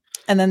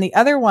 And then the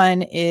other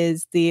one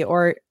is the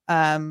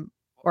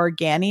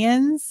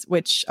Organians,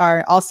 which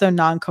are also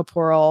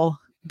non-corporeal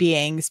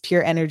beings,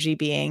 pure energy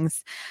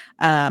beings.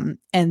 And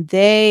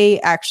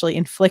they actually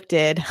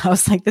inflicted, I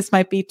was like, this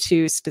might be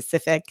too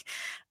specific.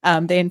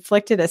 They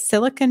inflicted a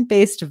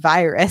silicon-based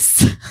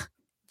virus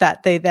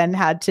that they then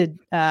had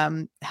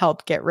to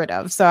help get rid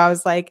of. So I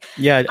was like,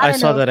 yeah, I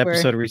saw that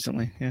episode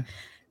recently. Yeah,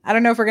 I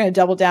don't know if we're going to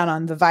double down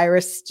on the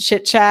virus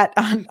chit chat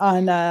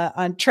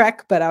on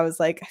Trek, but I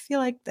was like, I feel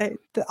like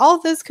all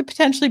of those could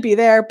potentially be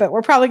there, but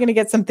we're probably going to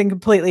get something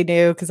completely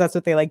new, because that's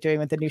what they like doing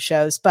with the new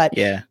shows. But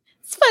yeah,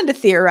 it's fun to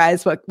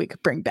theorize what we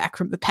could bring back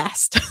from the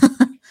past.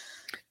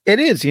 It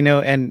is,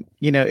 and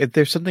if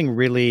there's something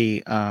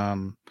really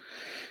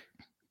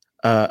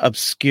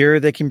obscure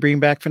they can bring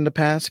back from the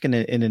past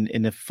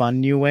in a fun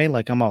new way,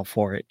 like I'm all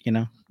for it.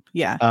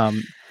 Yeah.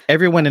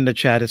 Everyone in the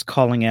chat is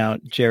calling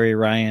out Jerry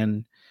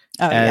Ryan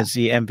as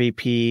the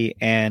MVP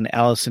and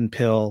Allison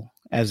Pill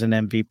as an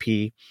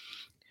MVP.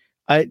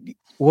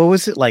 What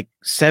was it, like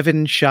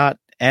 7-shot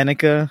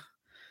Annika?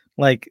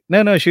 Like,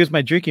 no, she was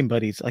my drinking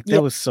buddies. Like,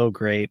 that was so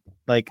great.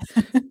 Like,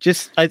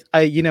 just I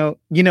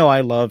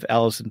I love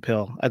Allison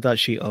Pill. I thought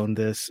she owned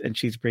this, and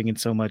she's bringing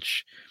so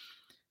much.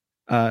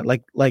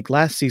 Like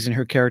last season,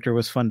 her character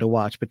was fun to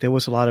watch, but there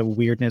was a lot of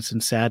weirdness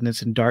and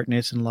sadness and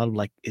darkness, and a lot of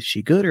like, is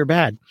she good or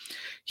bad?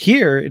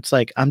 Here, it's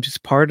like I'm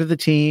just part of the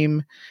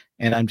team,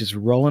 and I'm just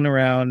rolling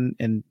around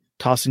and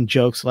tossing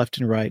jokes left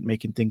and right,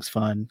 making things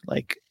fun.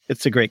 Like,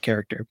 it's a great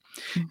character.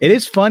 Mm-hmm. It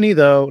is funny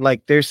though.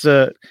 Like, there's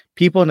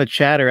people in the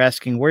chat are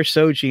asking, where's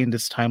Soji in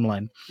this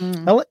timeline?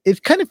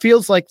 It kind of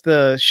feels like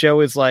the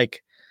show is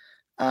like,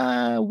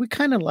 we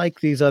kind of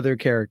like these other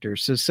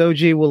characters, so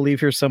Soji will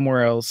leave here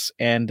somewhere else,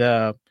 and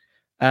the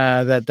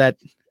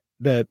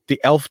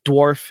elf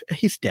dwarf,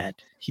 he's dead.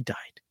 He died.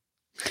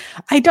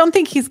 I don't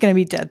think he's going to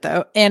be dead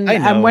though. And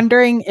I'm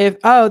wondering if,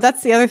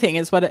 that's the other thing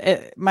is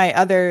my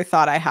other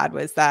thought I had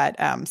was that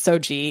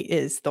Soji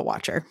is the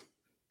Watcher.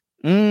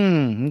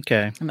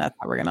 Okay. And that's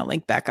how we're going to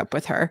link back up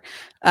with her.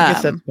 I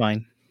guess that's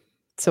fine.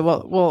 So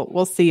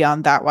we'll see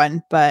on that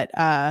one. But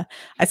I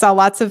saw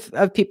lots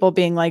of people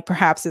being like,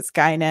 perhaps it's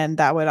Guinan.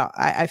 That would,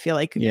 I feel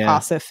like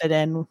also fit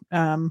in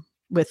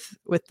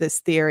with this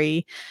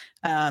theory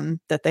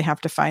that they have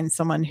to find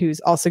someone who's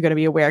also going to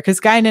be aware. Because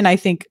Guinan, I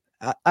think,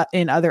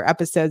 in other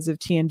episodes of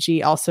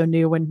TNG also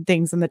knew when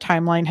things in the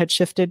timeline had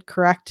shifted,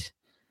 correct?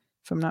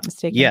 If I'm not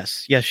mistaken.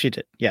 Yes, she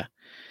did. Yeah.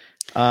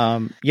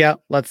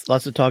 Lots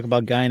to talk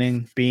about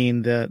Guinan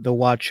being the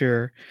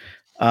Watcher.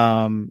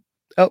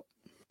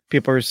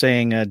 People are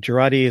saying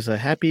Jurati is a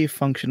happy,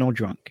 functional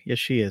drunk. Yes,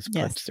 she is.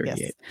 Yes,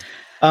 38.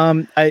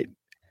 Yes.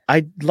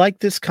 I like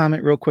this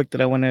comment real quick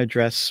that I want to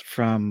address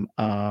from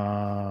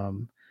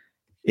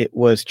it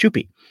was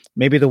Chupi.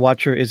 Maybe the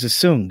Watcher is a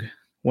Sung,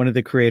 one of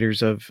the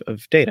creators of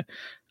Data.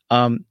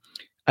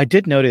 I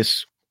did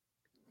notice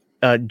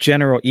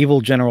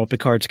Evil General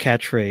Picard's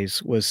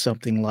catchphrase was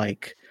something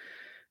like,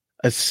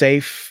 a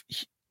safe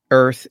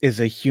Earth is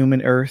a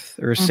human Earth,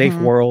 or a safe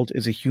world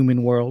is a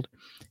human world.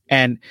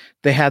 And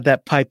they had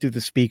that pipe through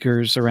the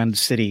speakers around the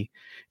city.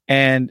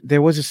 And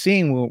there was a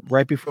scene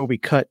right before we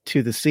cut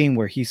to the scene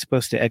where he's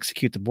supposed to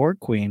execute the Borg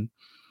Queen.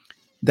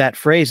 That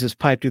phrase is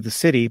piped through the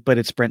city, but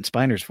it's Brent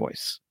Spiner's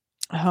voice.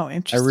 Oh,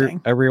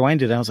 interesting. I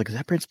rewinded it. I was like, is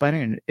that Brent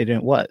Spiner? And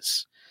it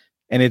was.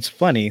 And it's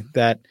funny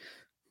that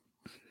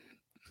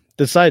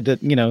the side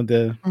that,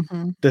 the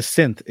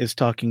synth is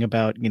talking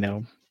about,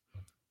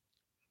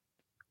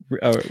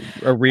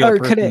 a real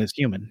person is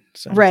human.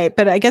 So. Right.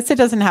 But I guess it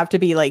doesn't have to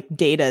be like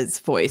Data's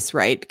voice,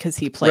 right? Because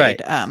he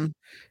played. Right.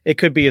 It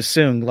could be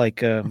assumed, like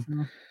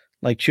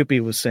Chupi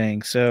was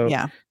saying. So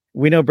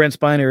we know Brent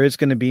Spiner is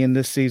going to be in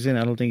this season.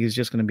 I don't think he's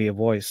just going to be a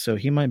voice. So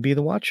he might be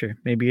the Watcher.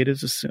 Maybe it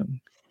is assumed.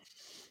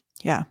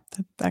 Yeah,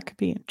 that could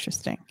be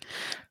interesting.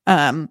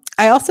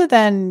 I also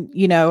then,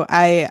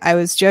 I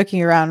was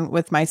joking around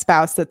with my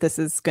spouse that this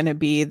is going to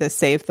be the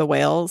Save the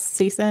Whales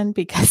season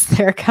because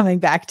they're coming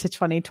back to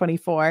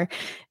 2024.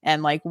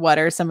 And like, what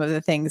are some of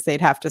the things they'd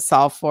have to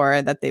solve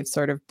for that they've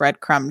sort of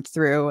breadcrumbed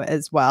through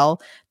as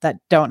well that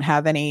don't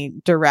have any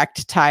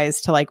direct ties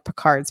to like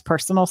Picard's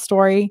personal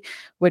story,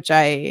 which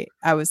I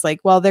was like,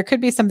 well, there could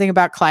be something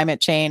about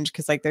climate change.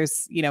 Cause like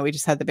there's, we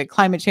just had the big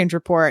climate change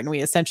report and we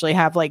essentially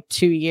have like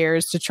 2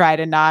 years to try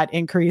to not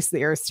increase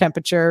the Earth's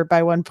temperature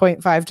by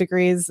 1.5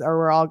 degrees or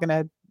we're all going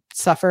to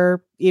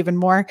suffer even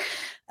more.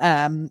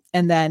 And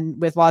then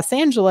with Los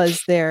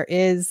Angeles, there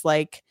is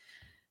like,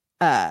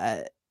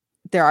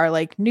 there are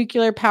like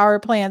nuclear power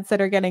plants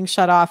that are getting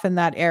shut off in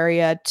that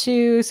area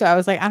too. So I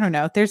was like, I don't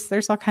know,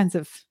 there's all kinds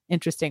of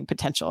interesting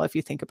potential if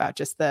you think about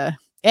just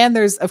and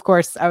there's, of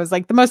course, I was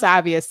like the most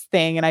obvious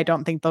thing, and I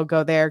don't think they'll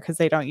go there because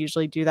they don't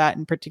usually do that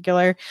in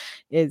particular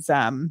is,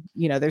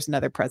 there's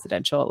another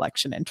presidential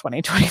election in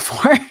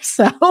 2024.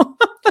 So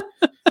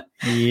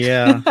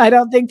yeah, I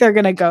don't think they're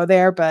going to go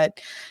there, but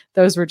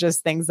those were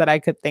just things that I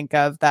could think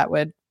of that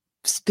would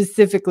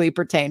specifically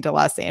pertain to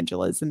Los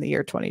Angeles in the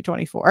year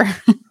 2024.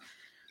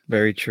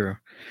 Very true.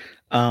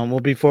 Well,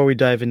 before we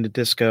dive into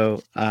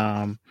Disco,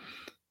 I'm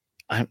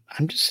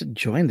just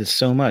enjoying this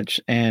so much,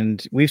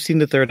 and we've seen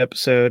the third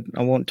episode.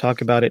 I won't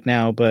talk about it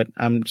now, but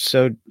I'm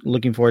so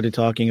looking forward to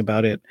talking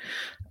about it.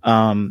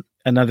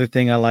 Another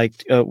thing I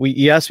liked,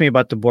 you asked me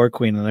about the Borg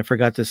Queen, and I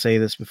forgot to say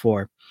this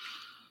before.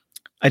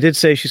 I did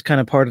say she's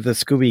kind of part of the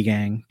Scooby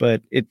Gang,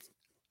 but do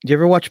you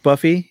ever watch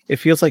Buffy? It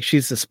feels like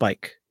she's the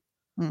Spike.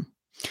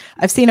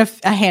 I've seen a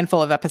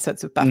handful of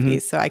episodes of Buffy,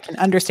 so I can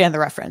understand the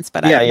reference,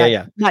 but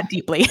not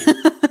deeply.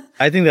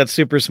 I think that's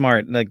super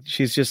smart. Like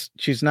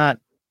she's not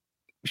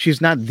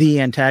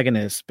the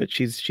antagonist, but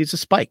she's a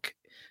Spike.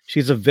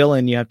 She's a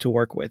villain you have to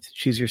work with.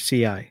 She's your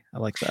CI. I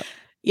like that.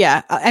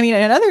 Yeah. I mean,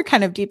 another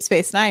kind of Deep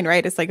Space Nine,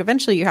 right? It's like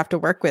eventually you have to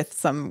work with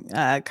some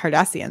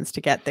Cardassians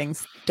to get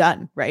things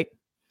done, right?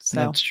 So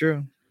that's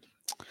true.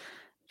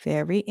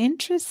 Very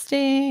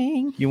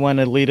interesting. You want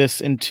to lead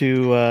us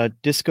into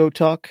Disco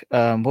Talk?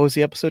 What was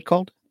the episode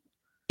called?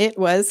 It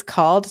was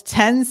called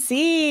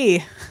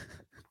 10C.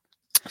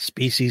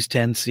 Species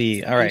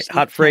 10C. All right.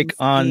 Hot Freak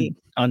on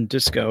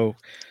Disco.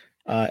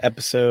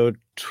 Episode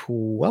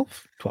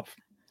 12.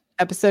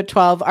 Episode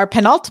 12, our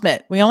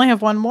penultimate. We only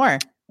have one more.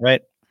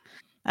 Right.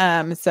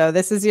 So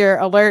this is your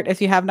alert.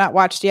 If you have not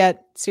watched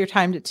yet, it's your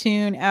time to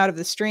tune out of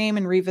the stream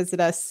and revisit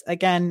us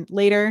again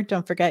later.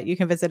 Don't forget, you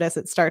can visit us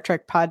at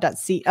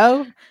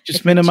StarTrekPod.co.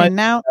 Just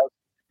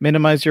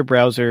minimize your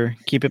browser.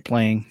 Keep it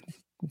playing.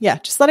 Yeah,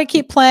 just let it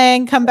keep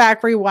playing. Come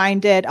back,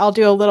 rewind it. I'll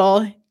do a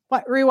little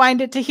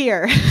rewind it to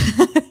here.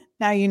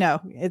 Now you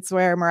know it's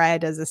where Mariah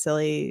does a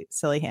silly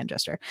hand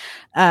gesture.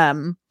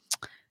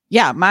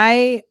 Yeah,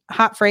 my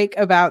hot freak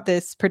about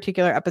this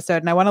particular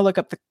episode, and I want to look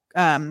up the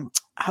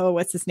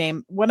what's his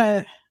name?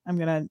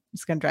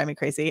 It's gonna drive me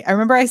crazy. I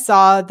remember I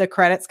saw the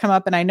credits come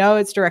up, and I know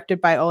it's directed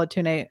by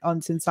Olatunji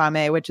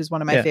Onsunsame, which is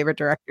one of my favorite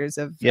directors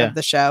of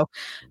the show.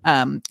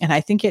 And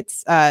I think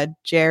it's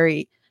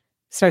Jerry,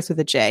 starts with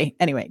a J.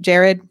 Anyway,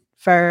 Jared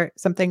for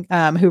something,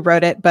 who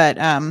wrote it, but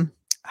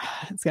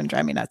it's gonna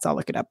drive me nuts. I'll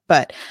look it up.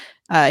 But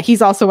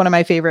he's also one of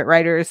my favorite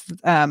writers.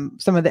 Some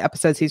of the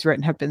episodes he's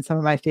written have been some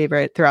of my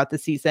favorite throughout the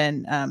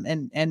season,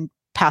 and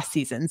past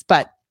seasons.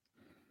 But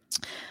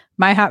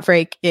my hot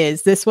freak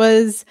is this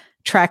was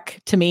Trek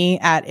to me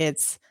at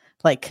its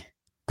like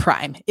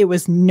prime. It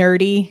was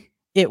nerdy.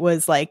 It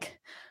was like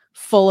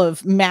full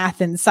of math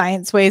and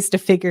science ways to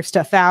figure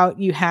stuff out.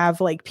 You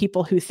have like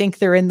people who think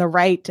they're in the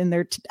right and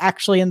they're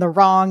actually in the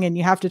wrong, and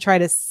you have to try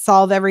to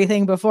solve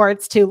everything before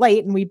it's too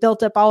late. And we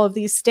built up all of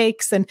these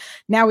stakes, and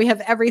now we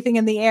have everything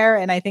in the air.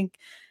 And I think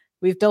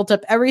we've built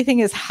up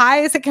everything as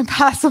high as it can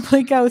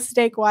possibly go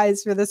stake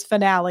wise for this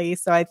finale.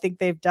 So I think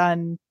they've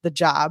done the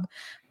job.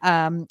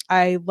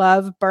 I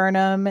love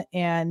Burnham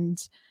and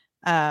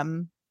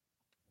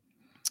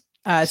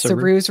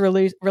Saru's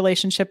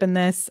relationship in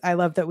this. I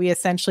love that we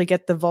essentially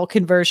get the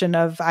Vulcan version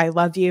of I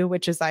love you,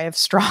 which is I have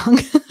strong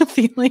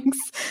feelings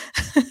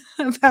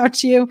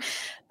about you,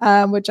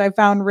 which I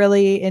found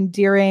really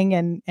endearing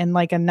and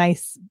like a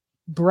nice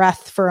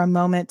breath for a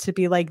moment to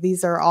be like,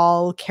 these are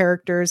all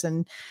characters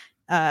and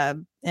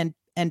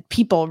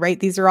people, right?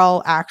 These are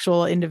all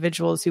actual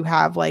individuals who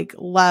have like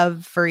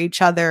love for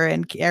each other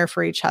and care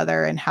for each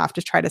other and have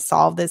to try to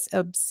solve this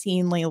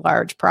obscenely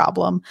large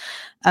problem.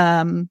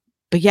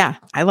 But yeah,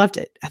 I loved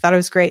it. I thought it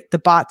was great. The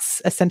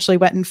bots essentially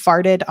went and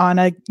farted on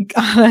a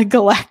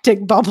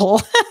galactic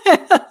bubble.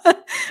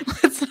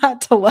 What's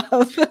not to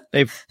love?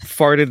 They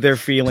farted their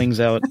feelings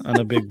out on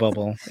a big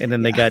bubble, and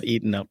then they got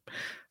eaten up.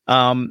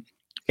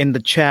 In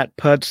the chat,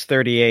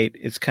 Puds38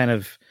 is kind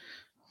of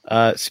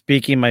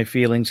speaking my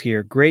feelings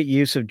here. Great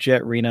use of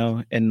Jet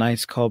Reno and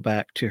nice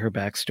callback to her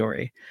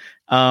backstory.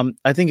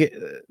 I think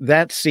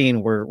that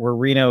scene where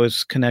Reno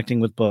is connecting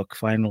with Book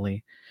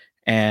finally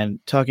and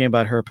talking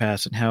about her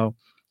past and how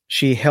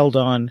she held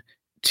on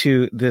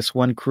to this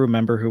one crew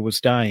member who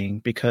was dying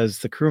because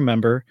the crew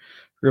member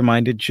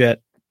reminded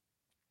Jet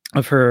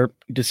of her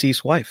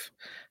deceased wife,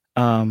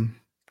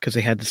 because they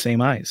had the same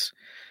eyes.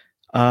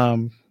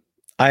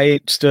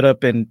 I stood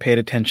up and paid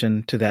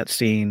attention to that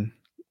scene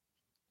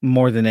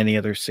more than any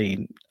other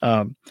scene,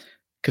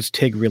 because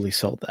Tig really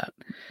sold that.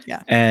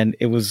 Yeah. And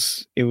it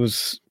was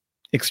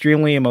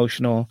extremely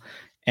emotional,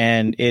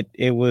 and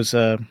it was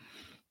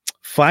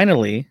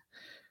finally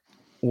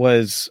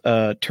was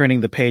turning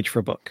the page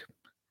for Book,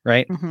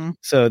 right? Mm-hmm.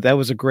 So that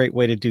was a great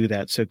way to do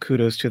that. So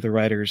kudos to the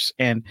writers.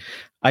 And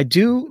I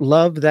do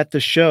love that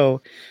the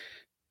show,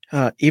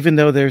 even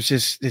though there's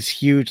this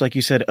huge, like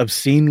you said,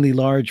 obscenely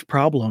large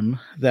problem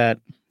that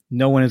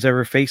no one has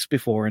ever faced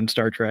before in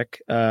Star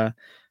Trek,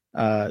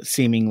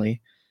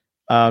 seemingly,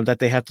 that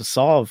they have to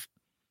solve,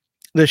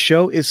 the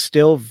show is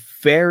still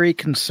very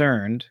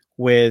concerned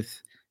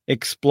with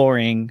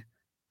exploring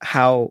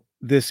how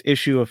this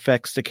issue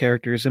affects the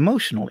characters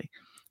emotionally.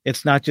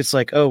 It's not just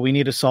like, oh, we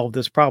need to solve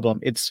this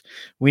problem.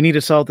 We need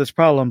to solve this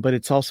problem, but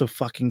it's also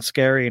fucking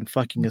scary and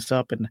fucking us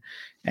up,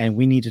 and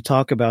we need to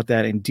talk about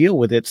that and deal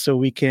with it so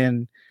we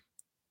can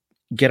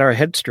get our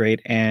head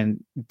straight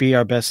and be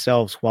our best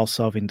selves while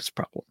solving this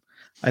problem.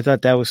 I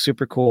thought that was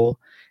super cool,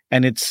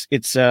 and it's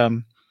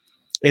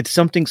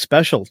something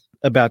special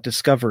about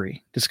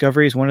Discovery.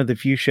 Discovery is one of the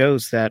few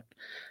shows that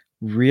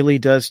really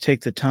does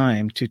take the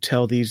time to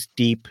tell these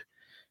deep,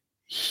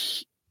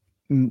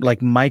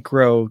 like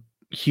micro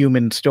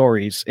human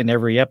stories in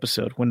every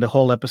episode, when the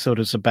whole episode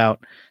is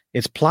about,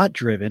 it's plot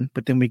driven,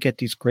 but then we get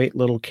these great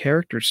little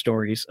character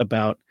stories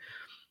about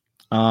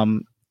what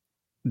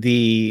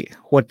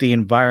the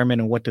environment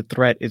and what the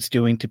threat is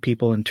doing to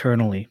people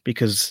internally,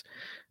 because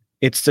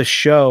it's the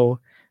show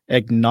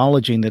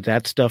acknowledging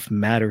that stuff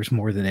matters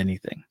more than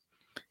anything.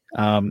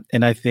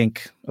 And I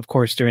think, of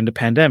course, during the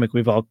pandemic,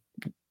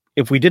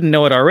 if we didn't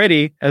know it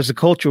already as a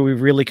culture,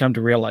 we've really come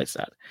to realize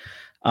that.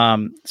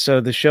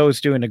 So the show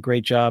is doing a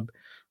great job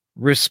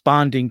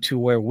responding to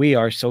where we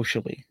are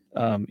socially,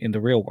 in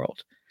the real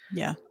world.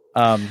 Yeah.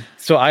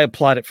 So I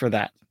applaud it for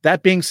that.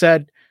 That being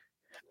said,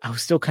 I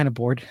was still kind of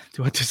bored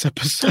throughout this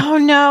episode. Oh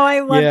no,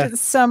 I loved it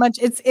so much.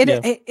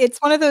 It's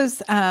one of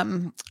those,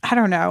 I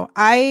don't know.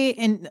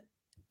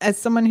 As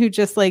someone who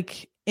just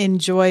like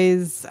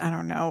enjoys, I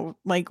don't know,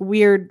 like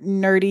weird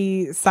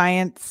nerdy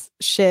science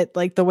shit,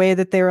 like the way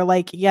that they were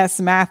like, yes,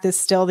 math is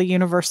still the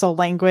universal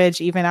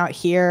language even out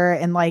here,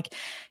 and like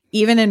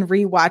even in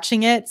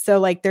rewatching it. So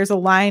like there's a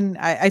line,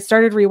 I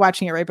started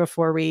rewatching it right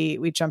before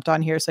we jumped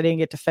on here, so I didn't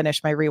get to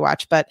finish my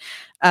rewatch, but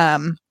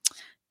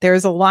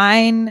there's a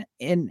line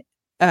in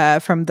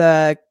from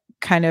the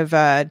kind of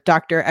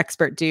doctor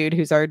expert dude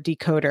who's our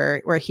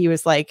decoder, where he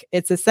was like,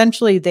 it's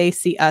essentially they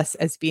see us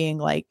as being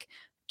like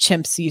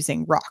chimps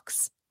using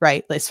rocks,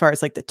 right? As far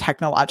as like the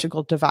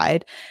technological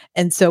divide.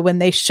 And so when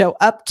they show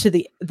up to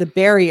the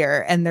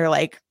barrier and they're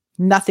like,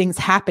 nothing's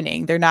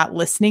happening, they're not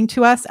listening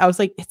to us. I was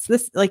like, it's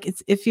this, like,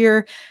 it's if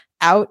you're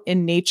out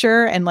in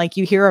nature and like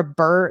you hear a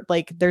bird,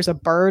 like there's a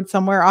bird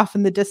somewhere off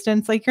in the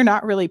distance, like you're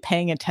not really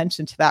paying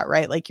attention to that,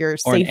 right? Like your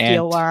safety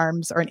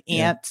alarms or an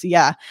ant.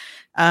 Yeah.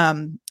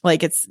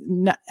 Like it's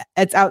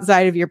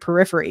outside of your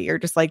periphery. You're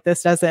just like,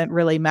 this doesn't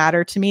really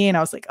matter to me. And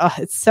I was like, oh,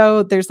 it's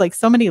so, there's like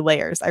so many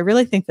layers. I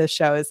really think this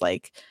show is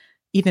like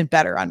even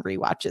better on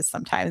rewatches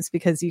sometimes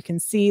because you can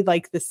see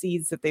like the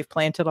seeds that they've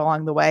planted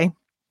along the way.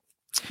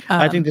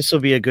 I think this will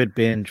be a good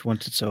binge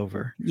once it's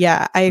over.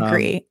 Yeah, I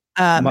agree.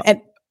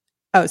 And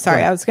oh,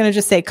 sorry. I was going to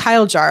just say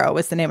Kyle Jarrow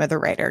was the name of the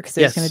writer because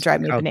it was going to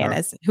drive me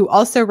bananas. Who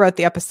also wrote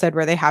the episode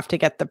where they have to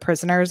get the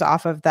prisoners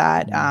off of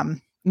that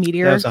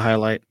meteor. That was a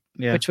highlight.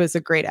 Yeah, which was a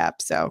great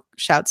ep. So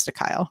shouts to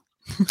Kyle.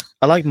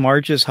 I like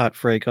Marge's hot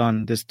freak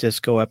on this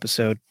disco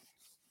episode.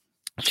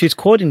 She's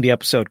quoting the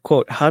episode,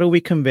 quote, "How do we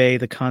convey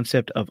the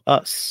concept of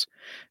us?"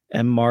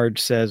 And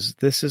Marge says,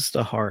 "This is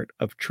the heart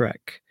of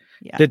Trek."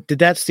 Yeah. Did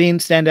that scene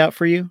stand out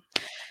for you?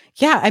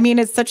 Yeah. I mean,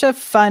 it's such a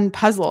fun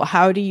puzzle.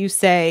 How do you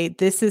say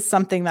this is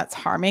something that's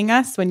harming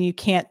us when you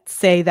can't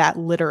say that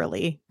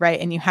literally, right?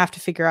 And you have to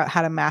figure out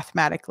how to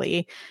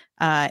mathematically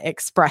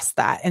express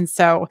that. And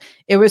so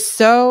it was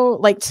so,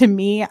 like, to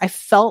me, I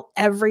felt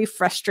every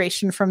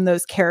frustration from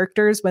those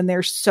characters when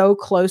they're so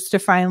close to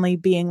finally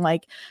being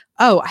like,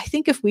 oh, I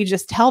think if we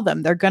just tell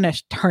them, they're going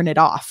to turn it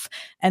off.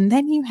 And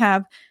then you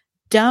have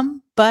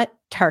dumb butt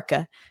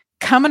Tarka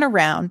coming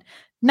around,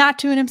 not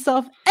doing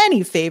himself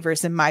any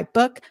favors in my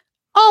book.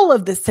 All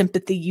of the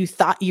sympathy you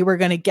thought you were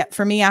going to get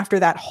from me after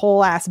that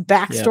whole ass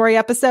backstory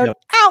episode,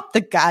 out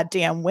the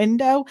goddamn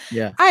window.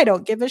 Yeah. I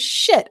don't give a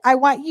shit. I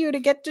want you to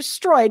get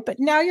destroyed,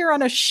 but now you're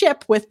on a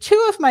ship with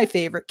two of my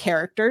favorite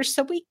characters,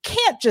 so we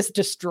can't just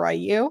destroy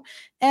you.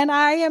 And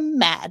I am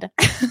mad.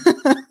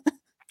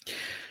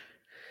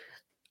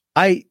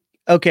 I'm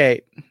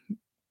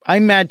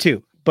mad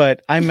too,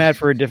 but I'm mad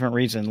for a different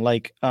reason.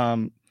 Like,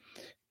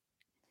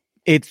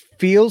 it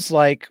feels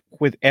like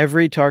with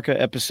every Tarka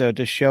episode,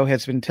 the show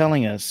has been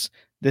telling us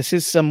this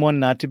is someone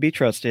not to be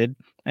trusted,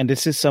 and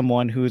this is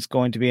someone who is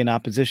going to be in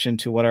opposition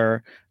to what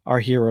our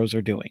heroes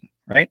are doing,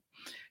 right?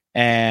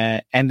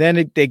 And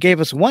then they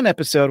gave us one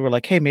episode where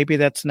like, hey, maybe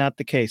that's not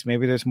the case.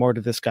 Maybe there's more to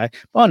this guy.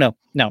 Oh,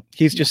 no,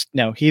 he's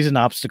an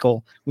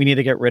obstacle. We need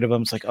to get rid of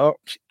him. It's like, oh,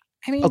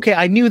 I mean, okay,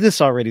 I knew this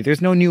already.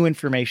 There's no new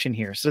information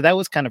here. So that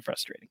was kind of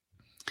frustrating.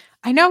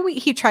 I know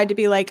he tried to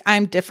be like,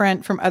 I'm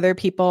different from other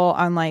people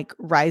on like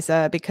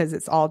Risa because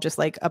it's all just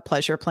like a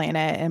pleasure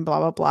planet and blah,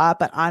 blah, blah.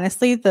 But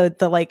honestly, the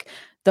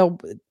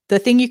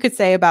thing you could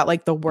say about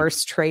like the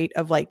worst trait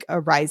of like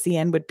a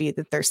Risian would be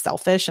that they're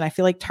selfish. And I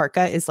feel like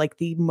Tarka is like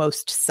the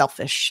most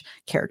selfish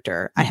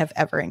character I have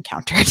ever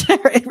encountered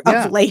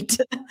of late.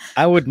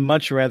 I would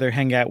much rather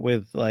hang out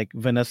with like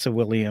Vanessa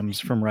Williams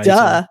from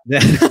Risa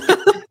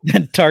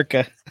than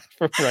Tarka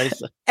from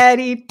Risa.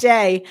 Any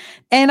day.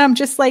 And I'm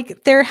just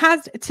like,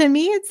 to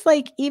me, it's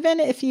like, even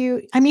if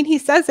he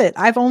says it,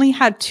 I've only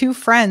had 2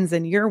 friends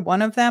and you're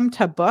one of them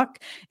to book.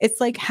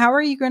 It's like, how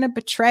are you going to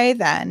betray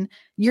then?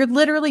 You're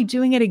literally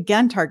doing it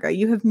again, Tarka.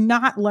 You have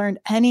not learned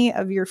any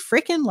of your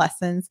freaking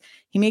lessons.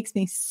 He makes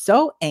me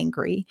so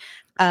angry.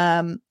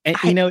 And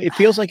it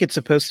feels like it's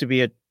supposed to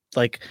be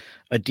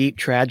a deep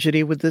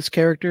tragedy with this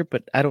character,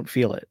 but I don't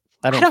feel it.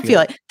 I don't feel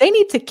it. They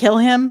need to kill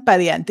him by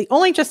the end. The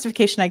only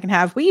justification I can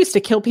have, we used to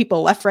kill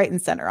people left, right, and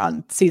center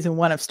on season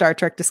 1 of Star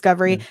Trek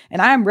Discovery.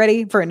 And I'm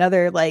ready for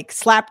another like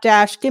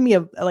slapdash. Give me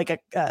a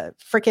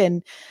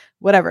freaking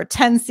whatever,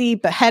 10C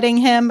beheading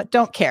him.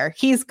 Don't care.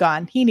 He's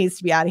gone. He needs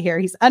to be out of here.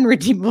 He's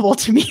unredeemable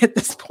to me at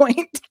this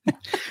point.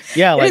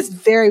 Yeah. It is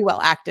very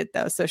well acted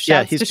though. So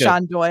shouts to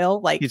Sean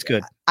Doyle. Like, he's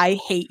good. I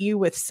hate you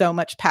with so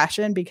much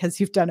passion because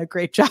you've done a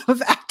great job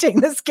of acting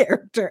this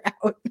character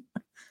out.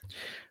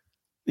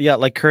 Yeah,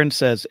 like Kern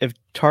says, if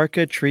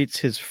Tarka treats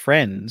his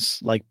friends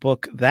like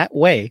Book that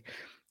way,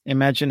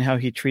 imagine how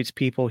he treats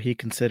people he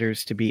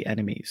considers to be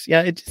enemies.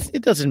 Yeah,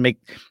 it doesn't make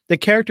the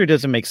character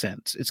doesn't make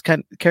sense.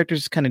 The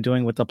character's kind of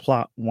doing what the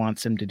plot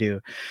wants him to do.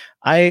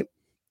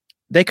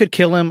 They could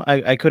kill him.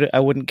 I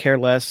wouldn't care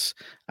less.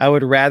 I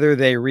would rather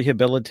they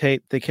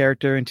rehabilitate the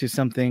character into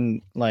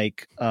something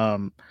like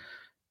a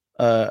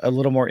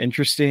little more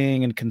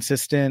interesting and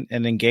consistent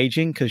and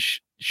engaging,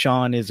 because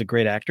Sean is a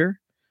great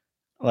actor.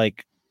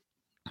 Like,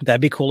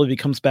 that'd be cool if he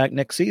comes back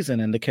next season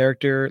and the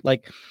character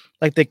like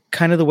the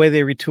kind of the way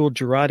they retooled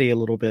Jurati a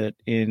little bit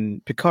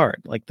in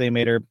Picard, like they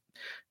made her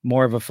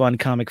more of a fun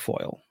comic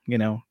foil,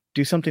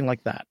 do something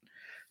like that.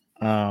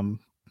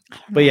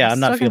 But yeah, I'm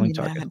not feeling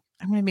Tarka.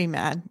 I'm gonna be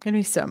mad. I'm gonna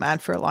be so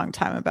mad for a long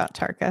time about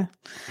Tarka.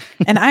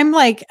 And I'm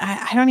like,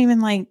 I don't even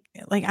like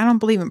I don't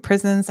believe in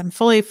prisons. I'm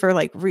fully for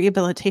like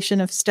rehabilitation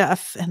of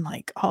stuff and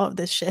like all of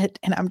this shit.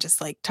 And I'm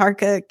just like,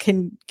 Tarka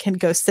can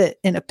go sit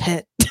in a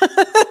pit.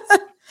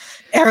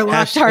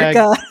 Airlock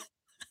Tarka.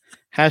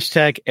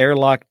 Hashtag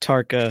airlock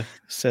Tarka,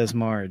 says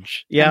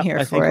Marge. Yeah,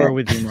 I think we're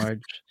with you,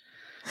 Marge.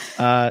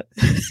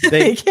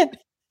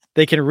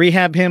 They can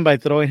rehab him by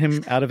throwing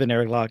him out of an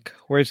airlock.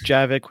 Where's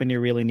Javik when you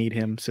really need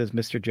him, says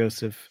Mr.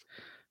 Joseph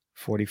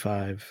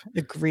 45.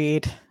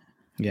 Agreed.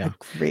 Yeah.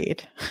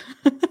 Agreed.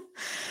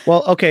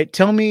 Well, okay,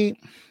 tell me.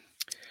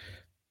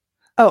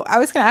 Oh, I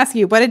was going to ask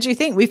you, what did you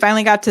think? We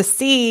finally got to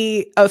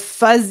see a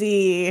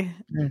fuzzy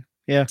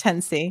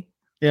Tensi.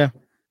 Yeah.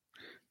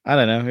 I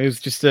don't know. It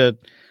was just a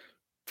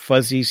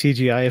fuzzy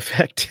CGI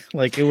effect.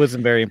 Like, it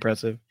wasn't very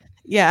impressive.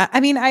 Yeah. I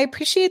mean, I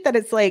appreciate that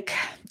it's like,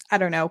 I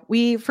don't know.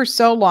 We, for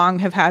so long,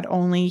 have had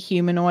only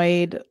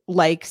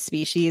humanoid-like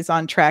species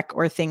on Trek,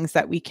 or things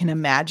that we can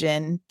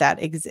imagine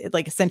that exist,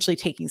 like essentially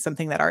taking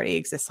something that already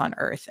exists on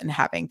Earth and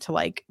having to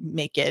like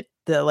make it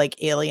the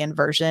like alien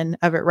version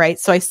of it, right?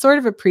 So I sort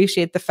of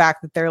appreciate the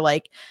fact that they're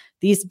like,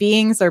 these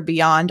beings are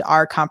beyond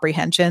our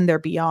comprehension. They're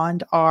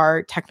beyond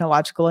our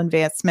technological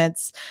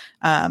advancements.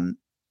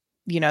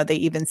 You know, they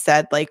even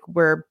said like,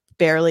 we're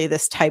barely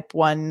this type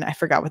 1. I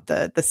forgot what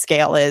the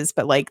scale is,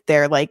 but like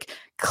they're like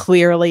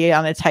clearly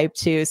on a type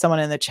 2. Someone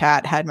in the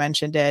chat had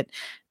mentioned it.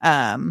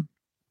 There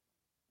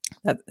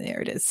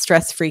it is.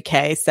 Stress Free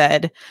K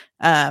said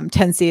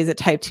Tensi is a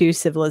type 2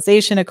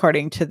 civilization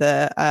according to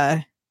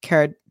the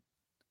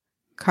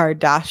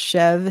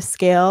Kardashev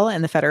scale,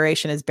 and the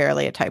Federation is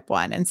barely a type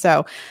 1. And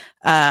so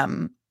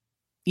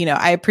you know,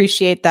 I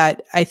appreciate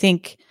that. I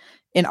think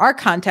in our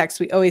context,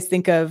 we always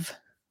think of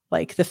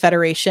like the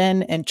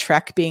Federation and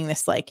Trek being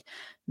this like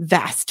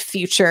vast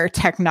future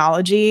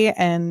technology,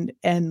 and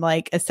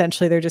like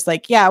essentially they're just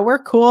like, yeah,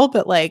 we're cool,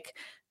 but like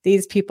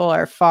these people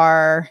are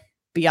far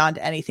beyond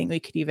anything we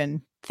could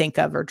even think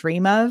of or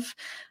dream of.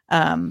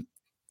 And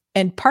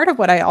part of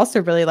what I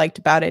also really liked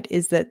about it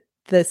is that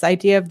this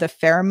idea of the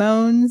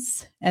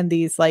pheromones and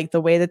these like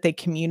the way that they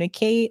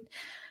communicate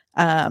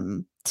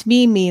to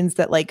me means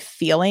that like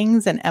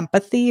feelings and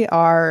empathy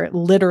are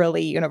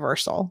literally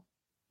universal.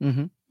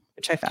 Mm-hmm.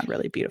 Which I found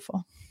really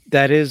beautiful.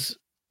 That is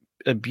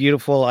a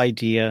beautiful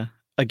idea.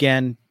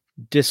 Again,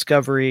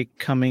 Discovery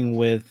coming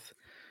with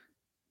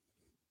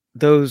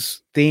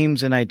those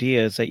themes and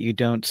ideas that you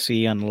don't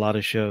see on a lot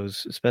of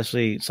shows,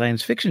 especially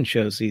science fiction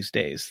shows these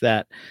days,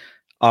 that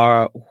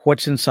are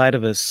what's inside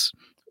of us,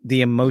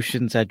 the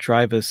emotions that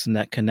drive us and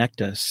that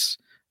connect us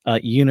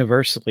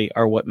universally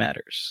are what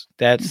matters.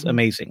 That's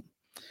amazing.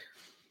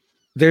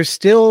 They're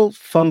still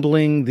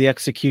fumbling the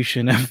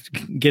execution of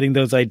getting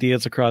those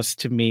ideas across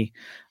to me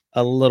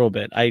a little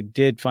bit. I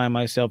did find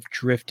myself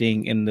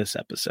drifting in this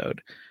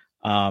episode.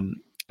 A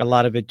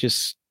lot of it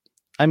just,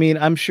 I mean,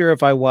 I'm sure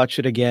if I watch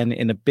it again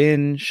in a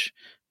binge,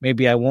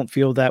 maybe I won't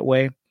feel that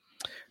way.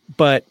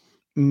 But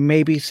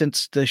maybe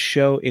since the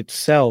show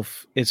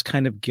itself is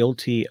kind of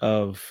guilty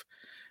of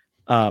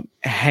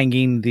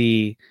hanging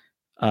the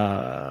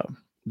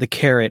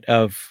carrot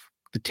of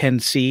the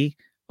 10C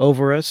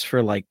over us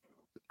for like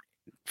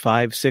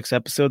 5-6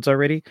 episodes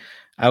already,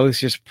 I was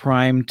just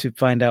primed to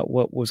find out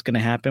what was going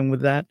to happen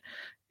with that.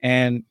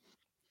 And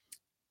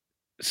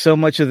so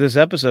much of this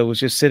episode was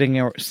just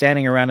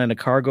standing around in a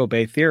cargo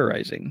bay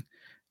theorizing,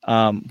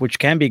 which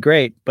can be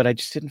great, but I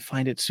just didn't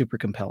find it super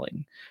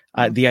compelling.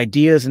 The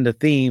ideas and the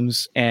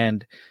themes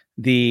and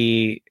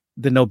the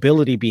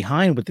nobility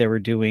behind what they were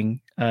doing,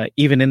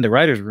 even in the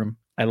writer's room,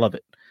 I love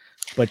it.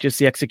 But just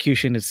the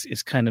execution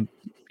is kind of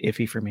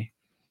iffy for me.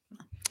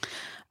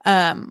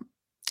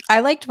 I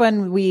liked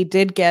when we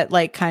did get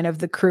like kind of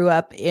the crew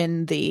up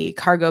in the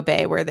cargo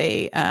bay where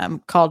they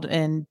called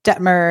in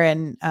Detmer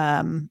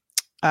and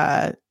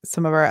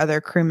some of our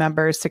other crew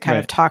members to kind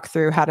of talk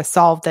through how to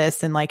solve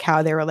this, and like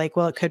how they were like,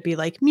 well, it could be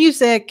like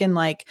music and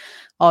like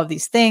all of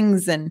these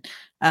things. And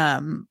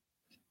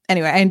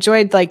anyway, I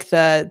enjoyed like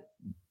the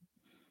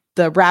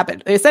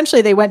rabbit.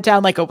 Essentially, they went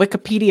down like a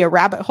Wikipedia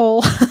rabbit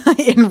hole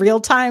in real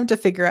time to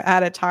figure out how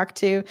to talk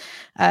to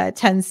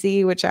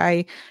 10C, which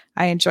I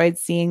enjoyed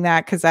seeing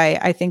that, because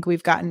I think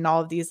we've gotten all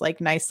of these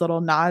like nice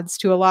little nods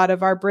to a lot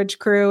of our bridge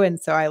crew.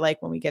 And so I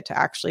like when we get to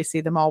actually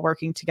see them all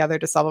working together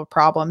to solve a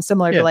problem,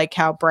 similar to like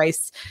how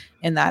Bryce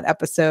in that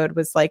episode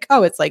was like,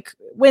 oh, it's like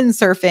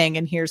windsurfing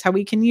and here's how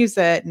we can use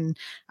it. And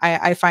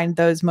I find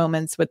those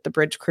moments with the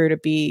bridge crew to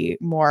be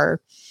more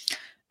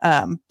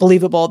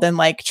believable than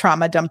like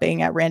trauma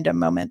dumping at random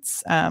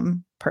moments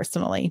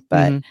personally.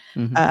 But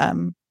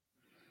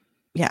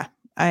yeah,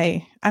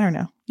 I don't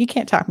know. You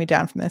can't talk me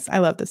down from this. I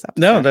love this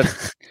episode.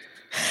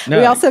 No,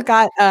 we also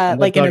got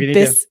like an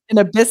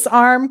abyss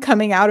arm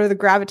coming out of the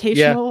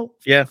gravitational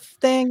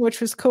thing,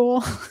 which was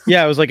cool.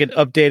 Yeah, it was like an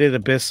updated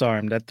abyss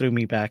arm that threw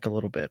me back a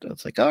little bit. I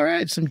was like, all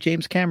right, some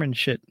James Cameron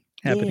shit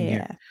happening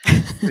here.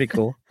 Pretty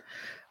cool.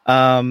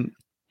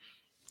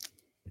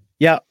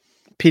 Yeah,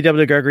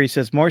 P.W. Gregory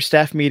says, more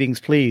staff meetings,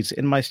 please,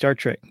 in my Star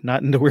Trek,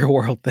 not in the real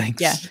world.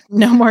 Thanks. Yeah,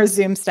 no more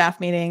Zoom staff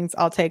meetings.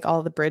 I'll take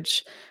all the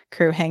bridge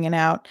crew hanging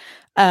out.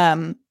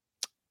 I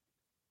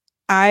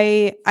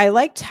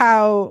liked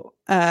how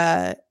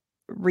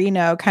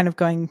Reno kind of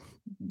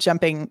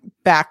jumping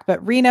back,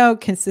 but Reno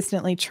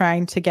consistently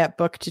trying to get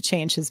Book to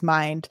change his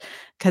mind,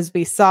 because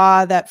we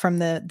saw that from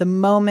the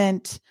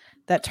moment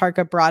that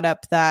Tarka brought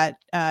up that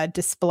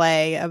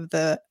display of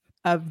the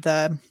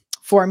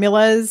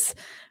formulas,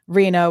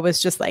 Reno was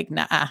just like,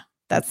 nah,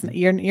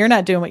 you're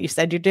not doing what you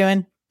said you're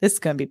doing. This is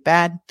going to be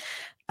bad.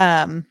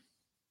 I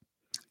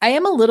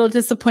am a little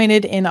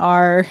disappointed in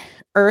our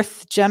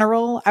Earth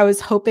general. I was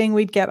hoping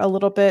we'd get a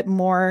little bit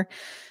more,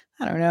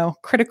 I don't know,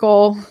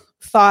 critical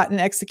thought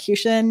and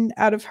execution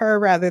out of her,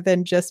 rather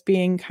than just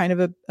being kind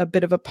of a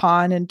bit of a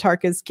pawn in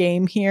Tarka's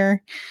game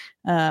here.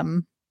 That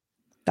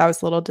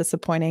was a little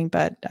disappointing,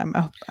 but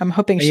I'm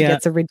hoping she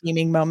gets a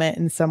redeeming moment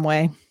in some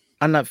way.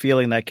 I'm not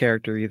feeling that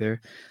character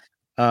either.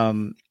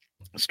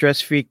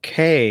 Stress Free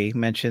K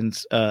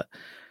mentions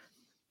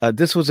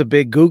this was a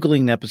big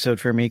Googling episode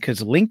for me,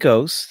 because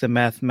Linkos, the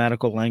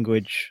mathematical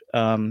language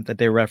that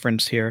they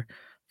reference here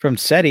from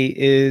SETI,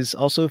 is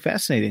also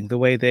fascinating. The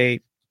way they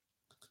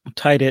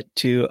tied it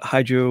to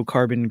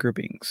hydrocarbon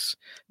groupings.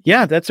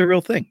 Yeah, that's a real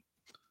thing.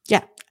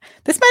 Yeah.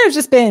 This might have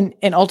just been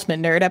an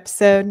Ultimate Nerd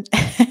episode.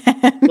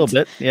 A little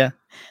bit, yeah.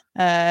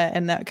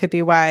 And that could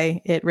be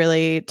why it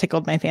really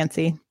tickled my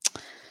fancy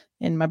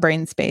in my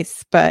brain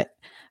space. But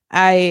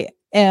I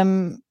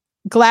am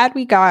glad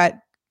we got,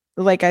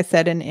 like I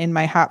said, in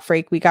my hot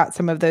freak, we got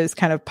some of those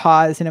kind of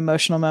pause and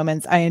emotional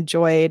moments. I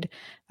enjoyed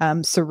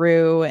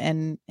Saru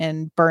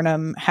and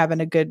Burnham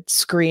having a good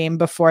scream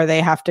before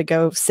they have to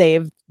go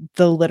save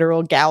the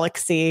literal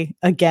galaxy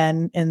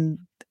again in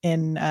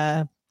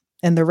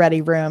the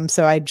ready room.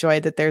 So I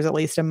enjoyed that there's at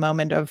least a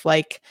moment of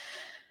like,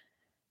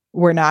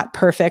 we're not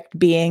perfect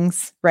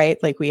beings, right?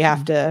 Like we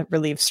have to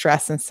relieve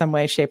stress in some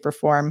way, shape, or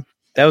form.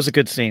 That was a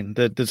good scene.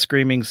 The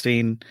screaming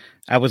scene,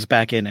 I was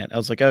back in it. I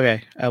was like,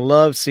 okay, I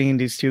love seeing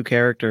these two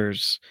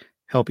characters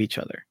help each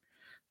other.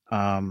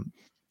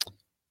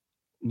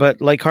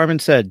 But like Carmen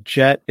said,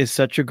 Jet is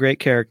such a great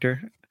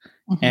character.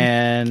 Mm-hmm.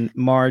 And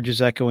Marge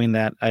is echoing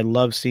that. I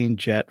love seeing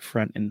Jet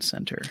front and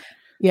center.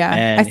 Yeah.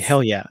 And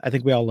hell yeah, I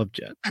think we all love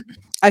Jet.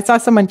 I saw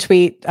someone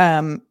tweet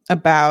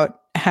about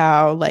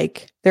how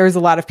like there was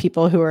a lot of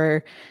people who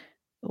were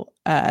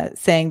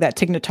saying that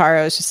Tig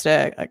Notaro is just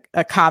a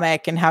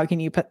comic, and how can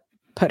you put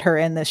her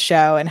in this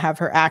show and have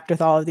her act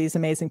with all of these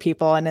amazing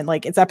people. And then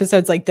like it's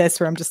episodes like this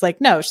where I'm just like,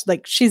 no,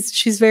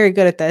 she's very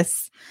good at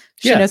this.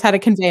 She knows how to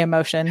convey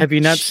emotion. Have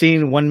you not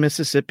seen One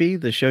Mississippi,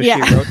 the show she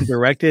wrote and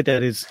directed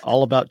that is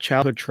all about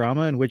childhood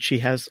trauma, in which she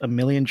has a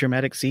million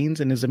dramatic scenes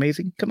and is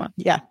amazing? Come on.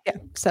 Yeah.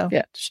 So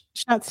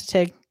shouts to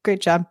Tig.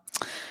 Great job.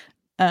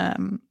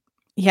 I'm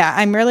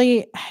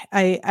really,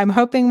 I'm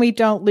hoping we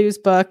don't lose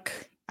Book.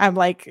 I'm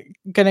like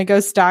going to go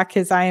stalk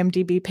his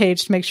IMDb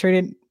page to make sure he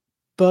didn't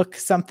book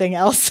something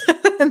else.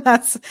 And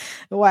that's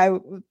why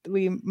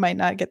we might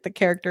not get the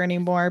character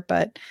anymore.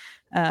 But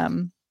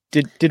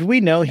did we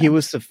know he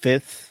was the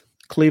 5th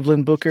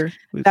Cleveland Booker?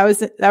 That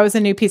was a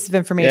new piece of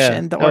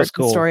information. The origin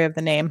cool. story of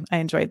the name. I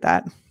enjoyed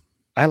that.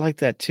 I like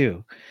that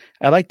too.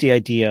 I like the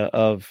idea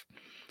of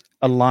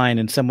a line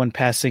and someone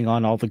passing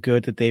on all the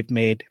good that they've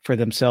made for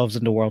themselves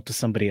and the world to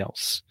somebody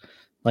else.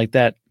 Like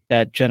that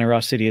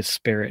generosity of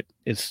spirit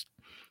is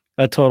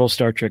a total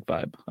Star Trek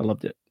vibe. I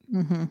loved it.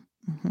 Mm-hmm.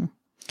 Mm-hmm.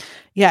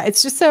 Yeah,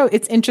 it's just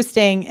it's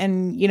interesting.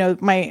 And, you know,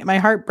 my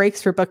heart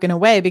breaks for Book in a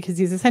way, because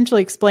he's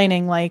essentially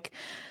explaining like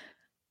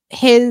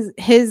his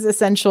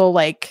essential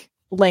like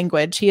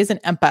language. He is an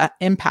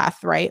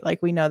empath, right?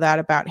 Like we know that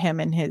about him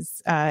and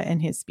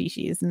his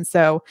species. And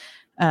so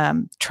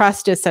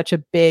trust is such a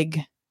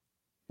big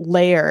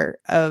layer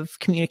of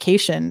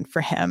communication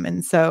for him.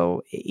 And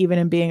so even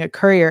in being a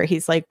courier,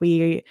 he's like,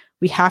 we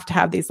have to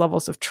have these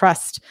levels of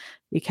trust,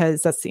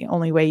 because that's the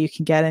only way you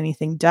can get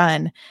anything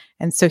done.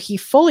 And so he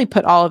fully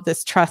put all of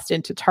this trust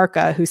into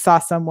Tarka, who saw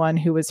someone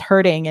who was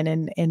hurting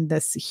and in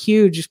this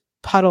huge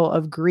puddle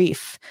of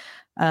grief,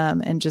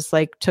 and just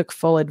like took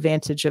full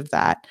advantage of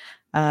that.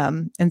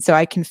 And so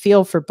I can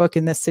feel for Book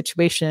in this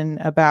situation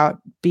about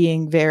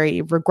being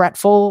very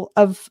regretful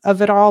of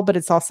it all, but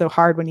it's also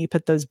hard when you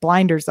put those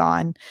blinders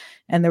on,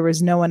 and there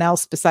was no one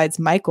else besides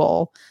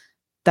Michael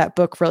that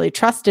Book really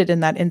trusted in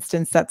that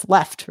instance that's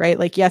left, right?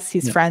 Like, yes,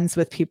 he's friends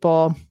with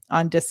people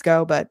on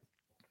Disco, but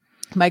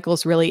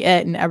Michael's really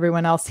it. And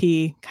everyone else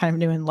he kind of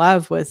knew and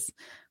loved was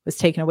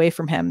taken away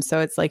from him. So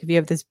it's like, if you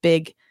have this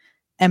big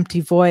empty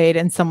void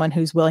and someone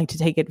who's willing to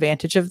take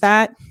advantage of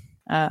that,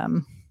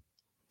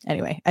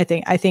 anyway, I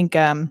think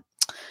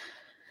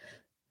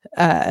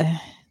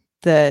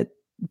the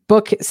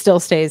Book still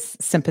stays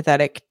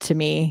sympathetic to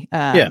me,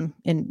 in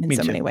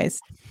so many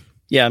ways.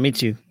 Yeah, me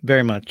too.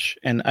 Very much.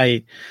 And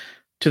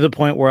to the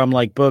point where I'm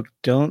like, Book,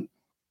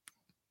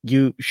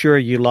 you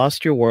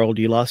lost your world,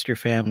 you lost your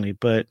family,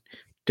 but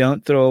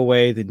don't throw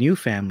away the new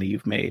family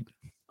you've made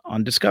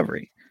on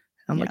Discovery.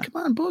 I'm like,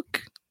 come on,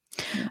 Book.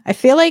 I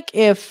feel like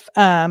if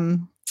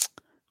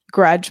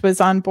Grudge was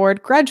on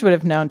board, Grudge would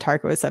have known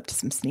Tarka was up to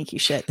some sneaky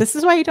shit. This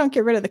is why you don't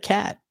get rid of the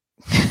cat.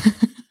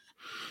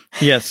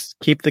 Yes,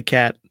 keep the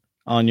cat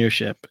on your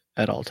ship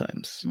at all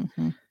times.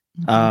 Mm-hmm.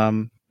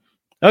 Mm-hmm.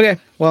 Okay,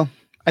 well,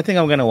 I think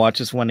I'm going to watch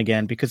this one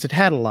again because it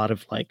had a lot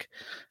of like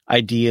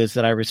ideas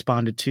that I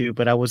responded to,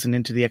 but I wasn't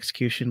into the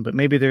execution. But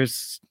maybe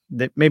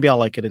maybe I'll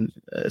like it in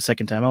a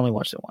second time. I only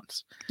watched it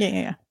once.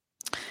 Yeah.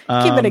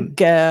 Give it a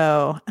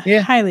go. Yeah.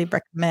 I highly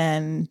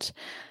recommend.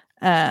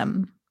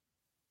 Anything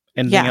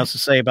else to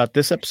say about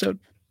this episode?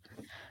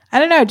 I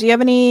don't know. Do you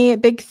have any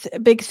big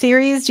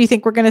theories? Do you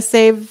think we're going to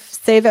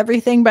save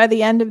everything by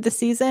the end of the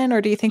season,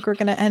 or do you think we're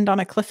going to end on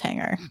a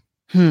cliffhanger?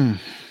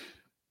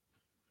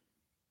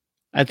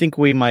 I think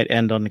we might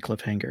end on the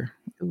cliffhanger.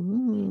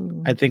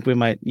 Ooh. I think we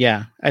might.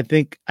 Yeah, I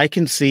think I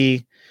can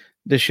see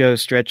the show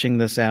stretching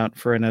this out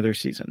for another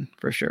season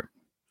for sure.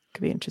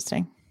 Could be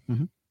interesting.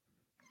 Mm-hmm.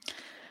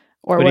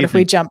 Or what if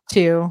we jump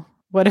to?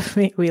 What if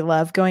we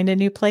love going to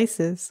new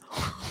places?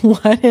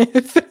 What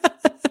if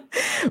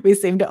we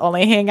seem to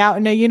only hang out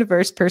in a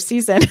universe per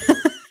season?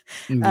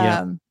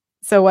 Yeah.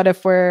 So what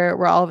if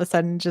we're all of a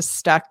sudden just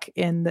stuck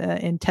in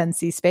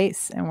 10C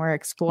space and we're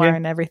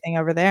exploring everything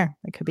over there?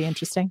 It could be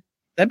interesting.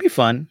 That'd be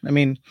fun. I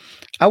mean,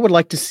 I would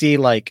like to see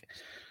like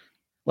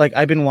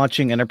I've been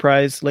watching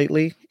Enterprise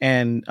lately,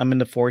 and I'm in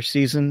the 4th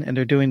season, and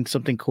they're doing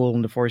something cool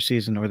in the 4th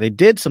season, or they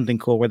did something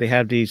cool where they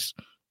have these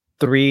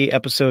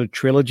 3-episode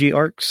trilogy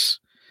arcs.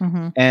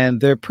 Mm-hmm.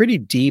 And they're pretty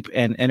deep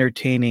and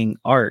entertaining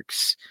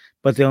arcs,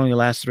 but they only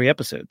last 3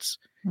 episodes.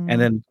 Mm-hmm.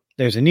 And then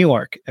there's a new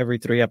arc every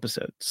 3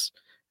 episodes.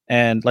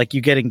 And like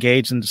you get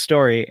engaged in the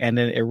story, and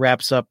then it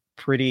wraps up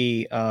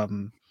pretty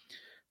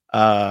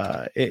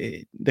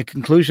the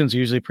conclusions are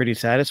usually pretty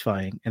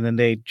satisfying, and then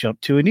they jump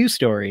to a new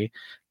story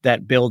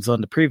that builds on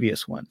the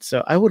previous one.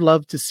 So I would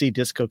love to see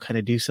Disco kind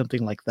of do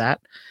something like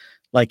that.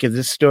 Like if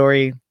this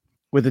story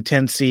with the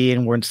 10C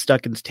and we're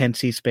stuck in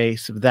 10C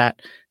space, if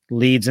that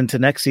leads into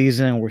next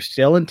season and we're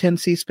still in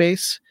 10C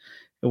space,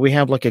 and we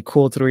have like a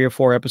cool 3 or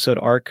 4 episode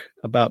arc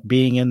about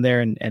being in there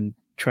and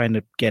trying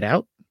to get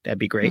out, that'd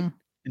be great.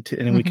 And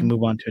then we can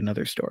move on to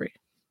another story.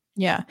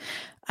 Yeah.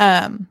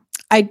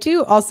 I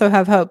do also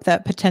have hope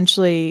that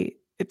potentially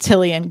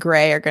Tilly and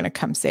Gray are going to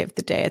come save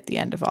the day at the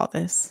end of all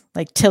this.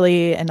 Like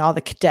Tilly and all the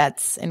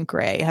cadets and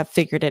Gray have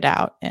figured it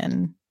out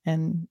and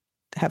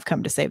have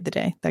come to save the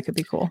day. That could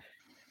be cool.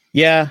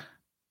 Yeah,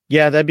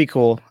 that'd be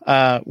cool.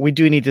 We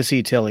do need to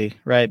see Tilly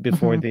right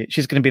before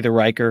she's going to be the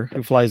Riker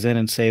who flies in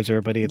and saves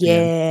everybody at the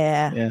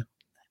end. Yeah,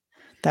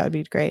 that would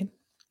be great.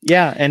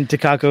 Yeah, and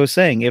Takako is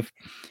saying if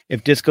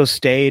Disco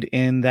stayed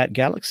in that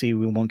galaxy,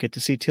 we won't get to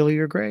see Tilly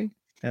or Gray.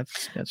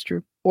 That's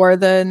true. Or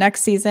the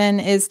next season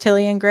is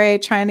Tilly and Gray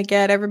trying to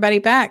get everybody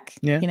back.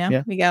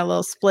 Yeah, we got a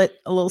little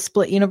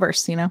split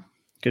universe.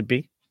 Could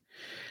be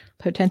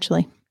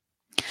potentially.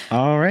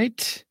 All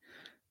right.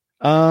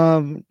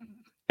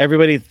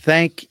 Everybody,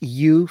 thank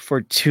you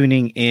for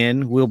tuning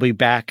in. We'll be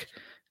back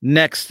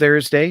next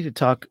Thursday to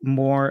talk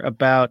more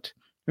about.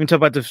 We're going to talk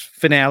about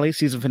the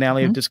season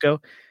finale of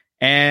Disco,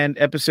 and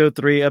episode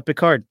 3 of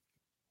Picard.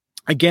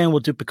 Again, we'll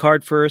do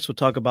Picard first. We'll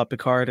talk about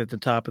Picard at the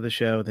top of the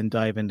show, then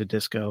dive into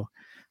Disco.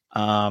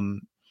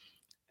 I'm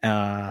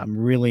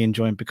really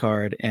enjoying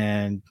Picard,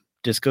 and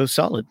Disco's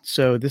solid.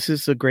 So this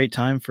is a great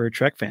time for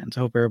Trek fans.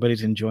 I hope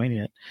everybody's enjoying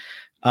it.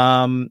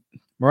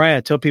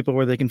 Mariah, tell people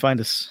where they can find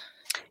us.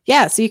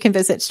 Yeah, so you can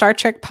visit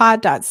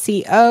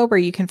StarTrekPod.co, where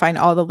you can find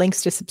all the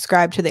links to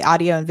subscribe to the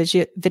audio and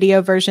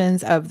video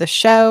versions of the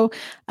show.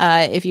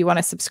 If you want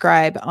to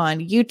subscribe on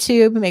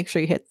YouTube, make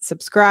sure you hit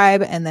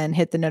subscribe and then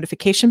hit the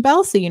notification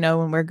bell so you know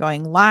when we're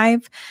going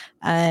live.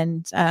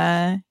 And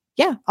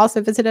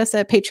also visit us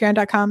at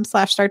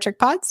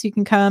patreon.com/StarTrekPod, so you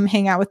can come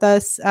hang out with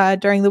us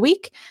during the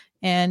week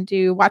and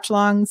do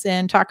watch-alongs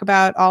and talk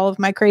about all of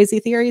my crazy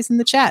theories in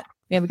the chat.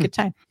 We have a good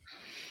time.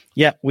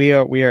 Yeah, we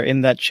are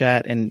in that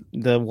chat, and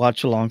the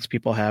watch-alongs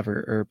people have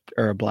are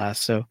a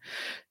blast. So,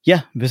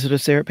 yeah, visit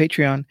us there at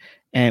Patreon,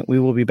 and we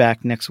will be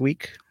back next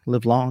week.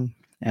 Live long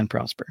and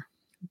prosper.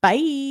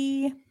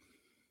 Bye.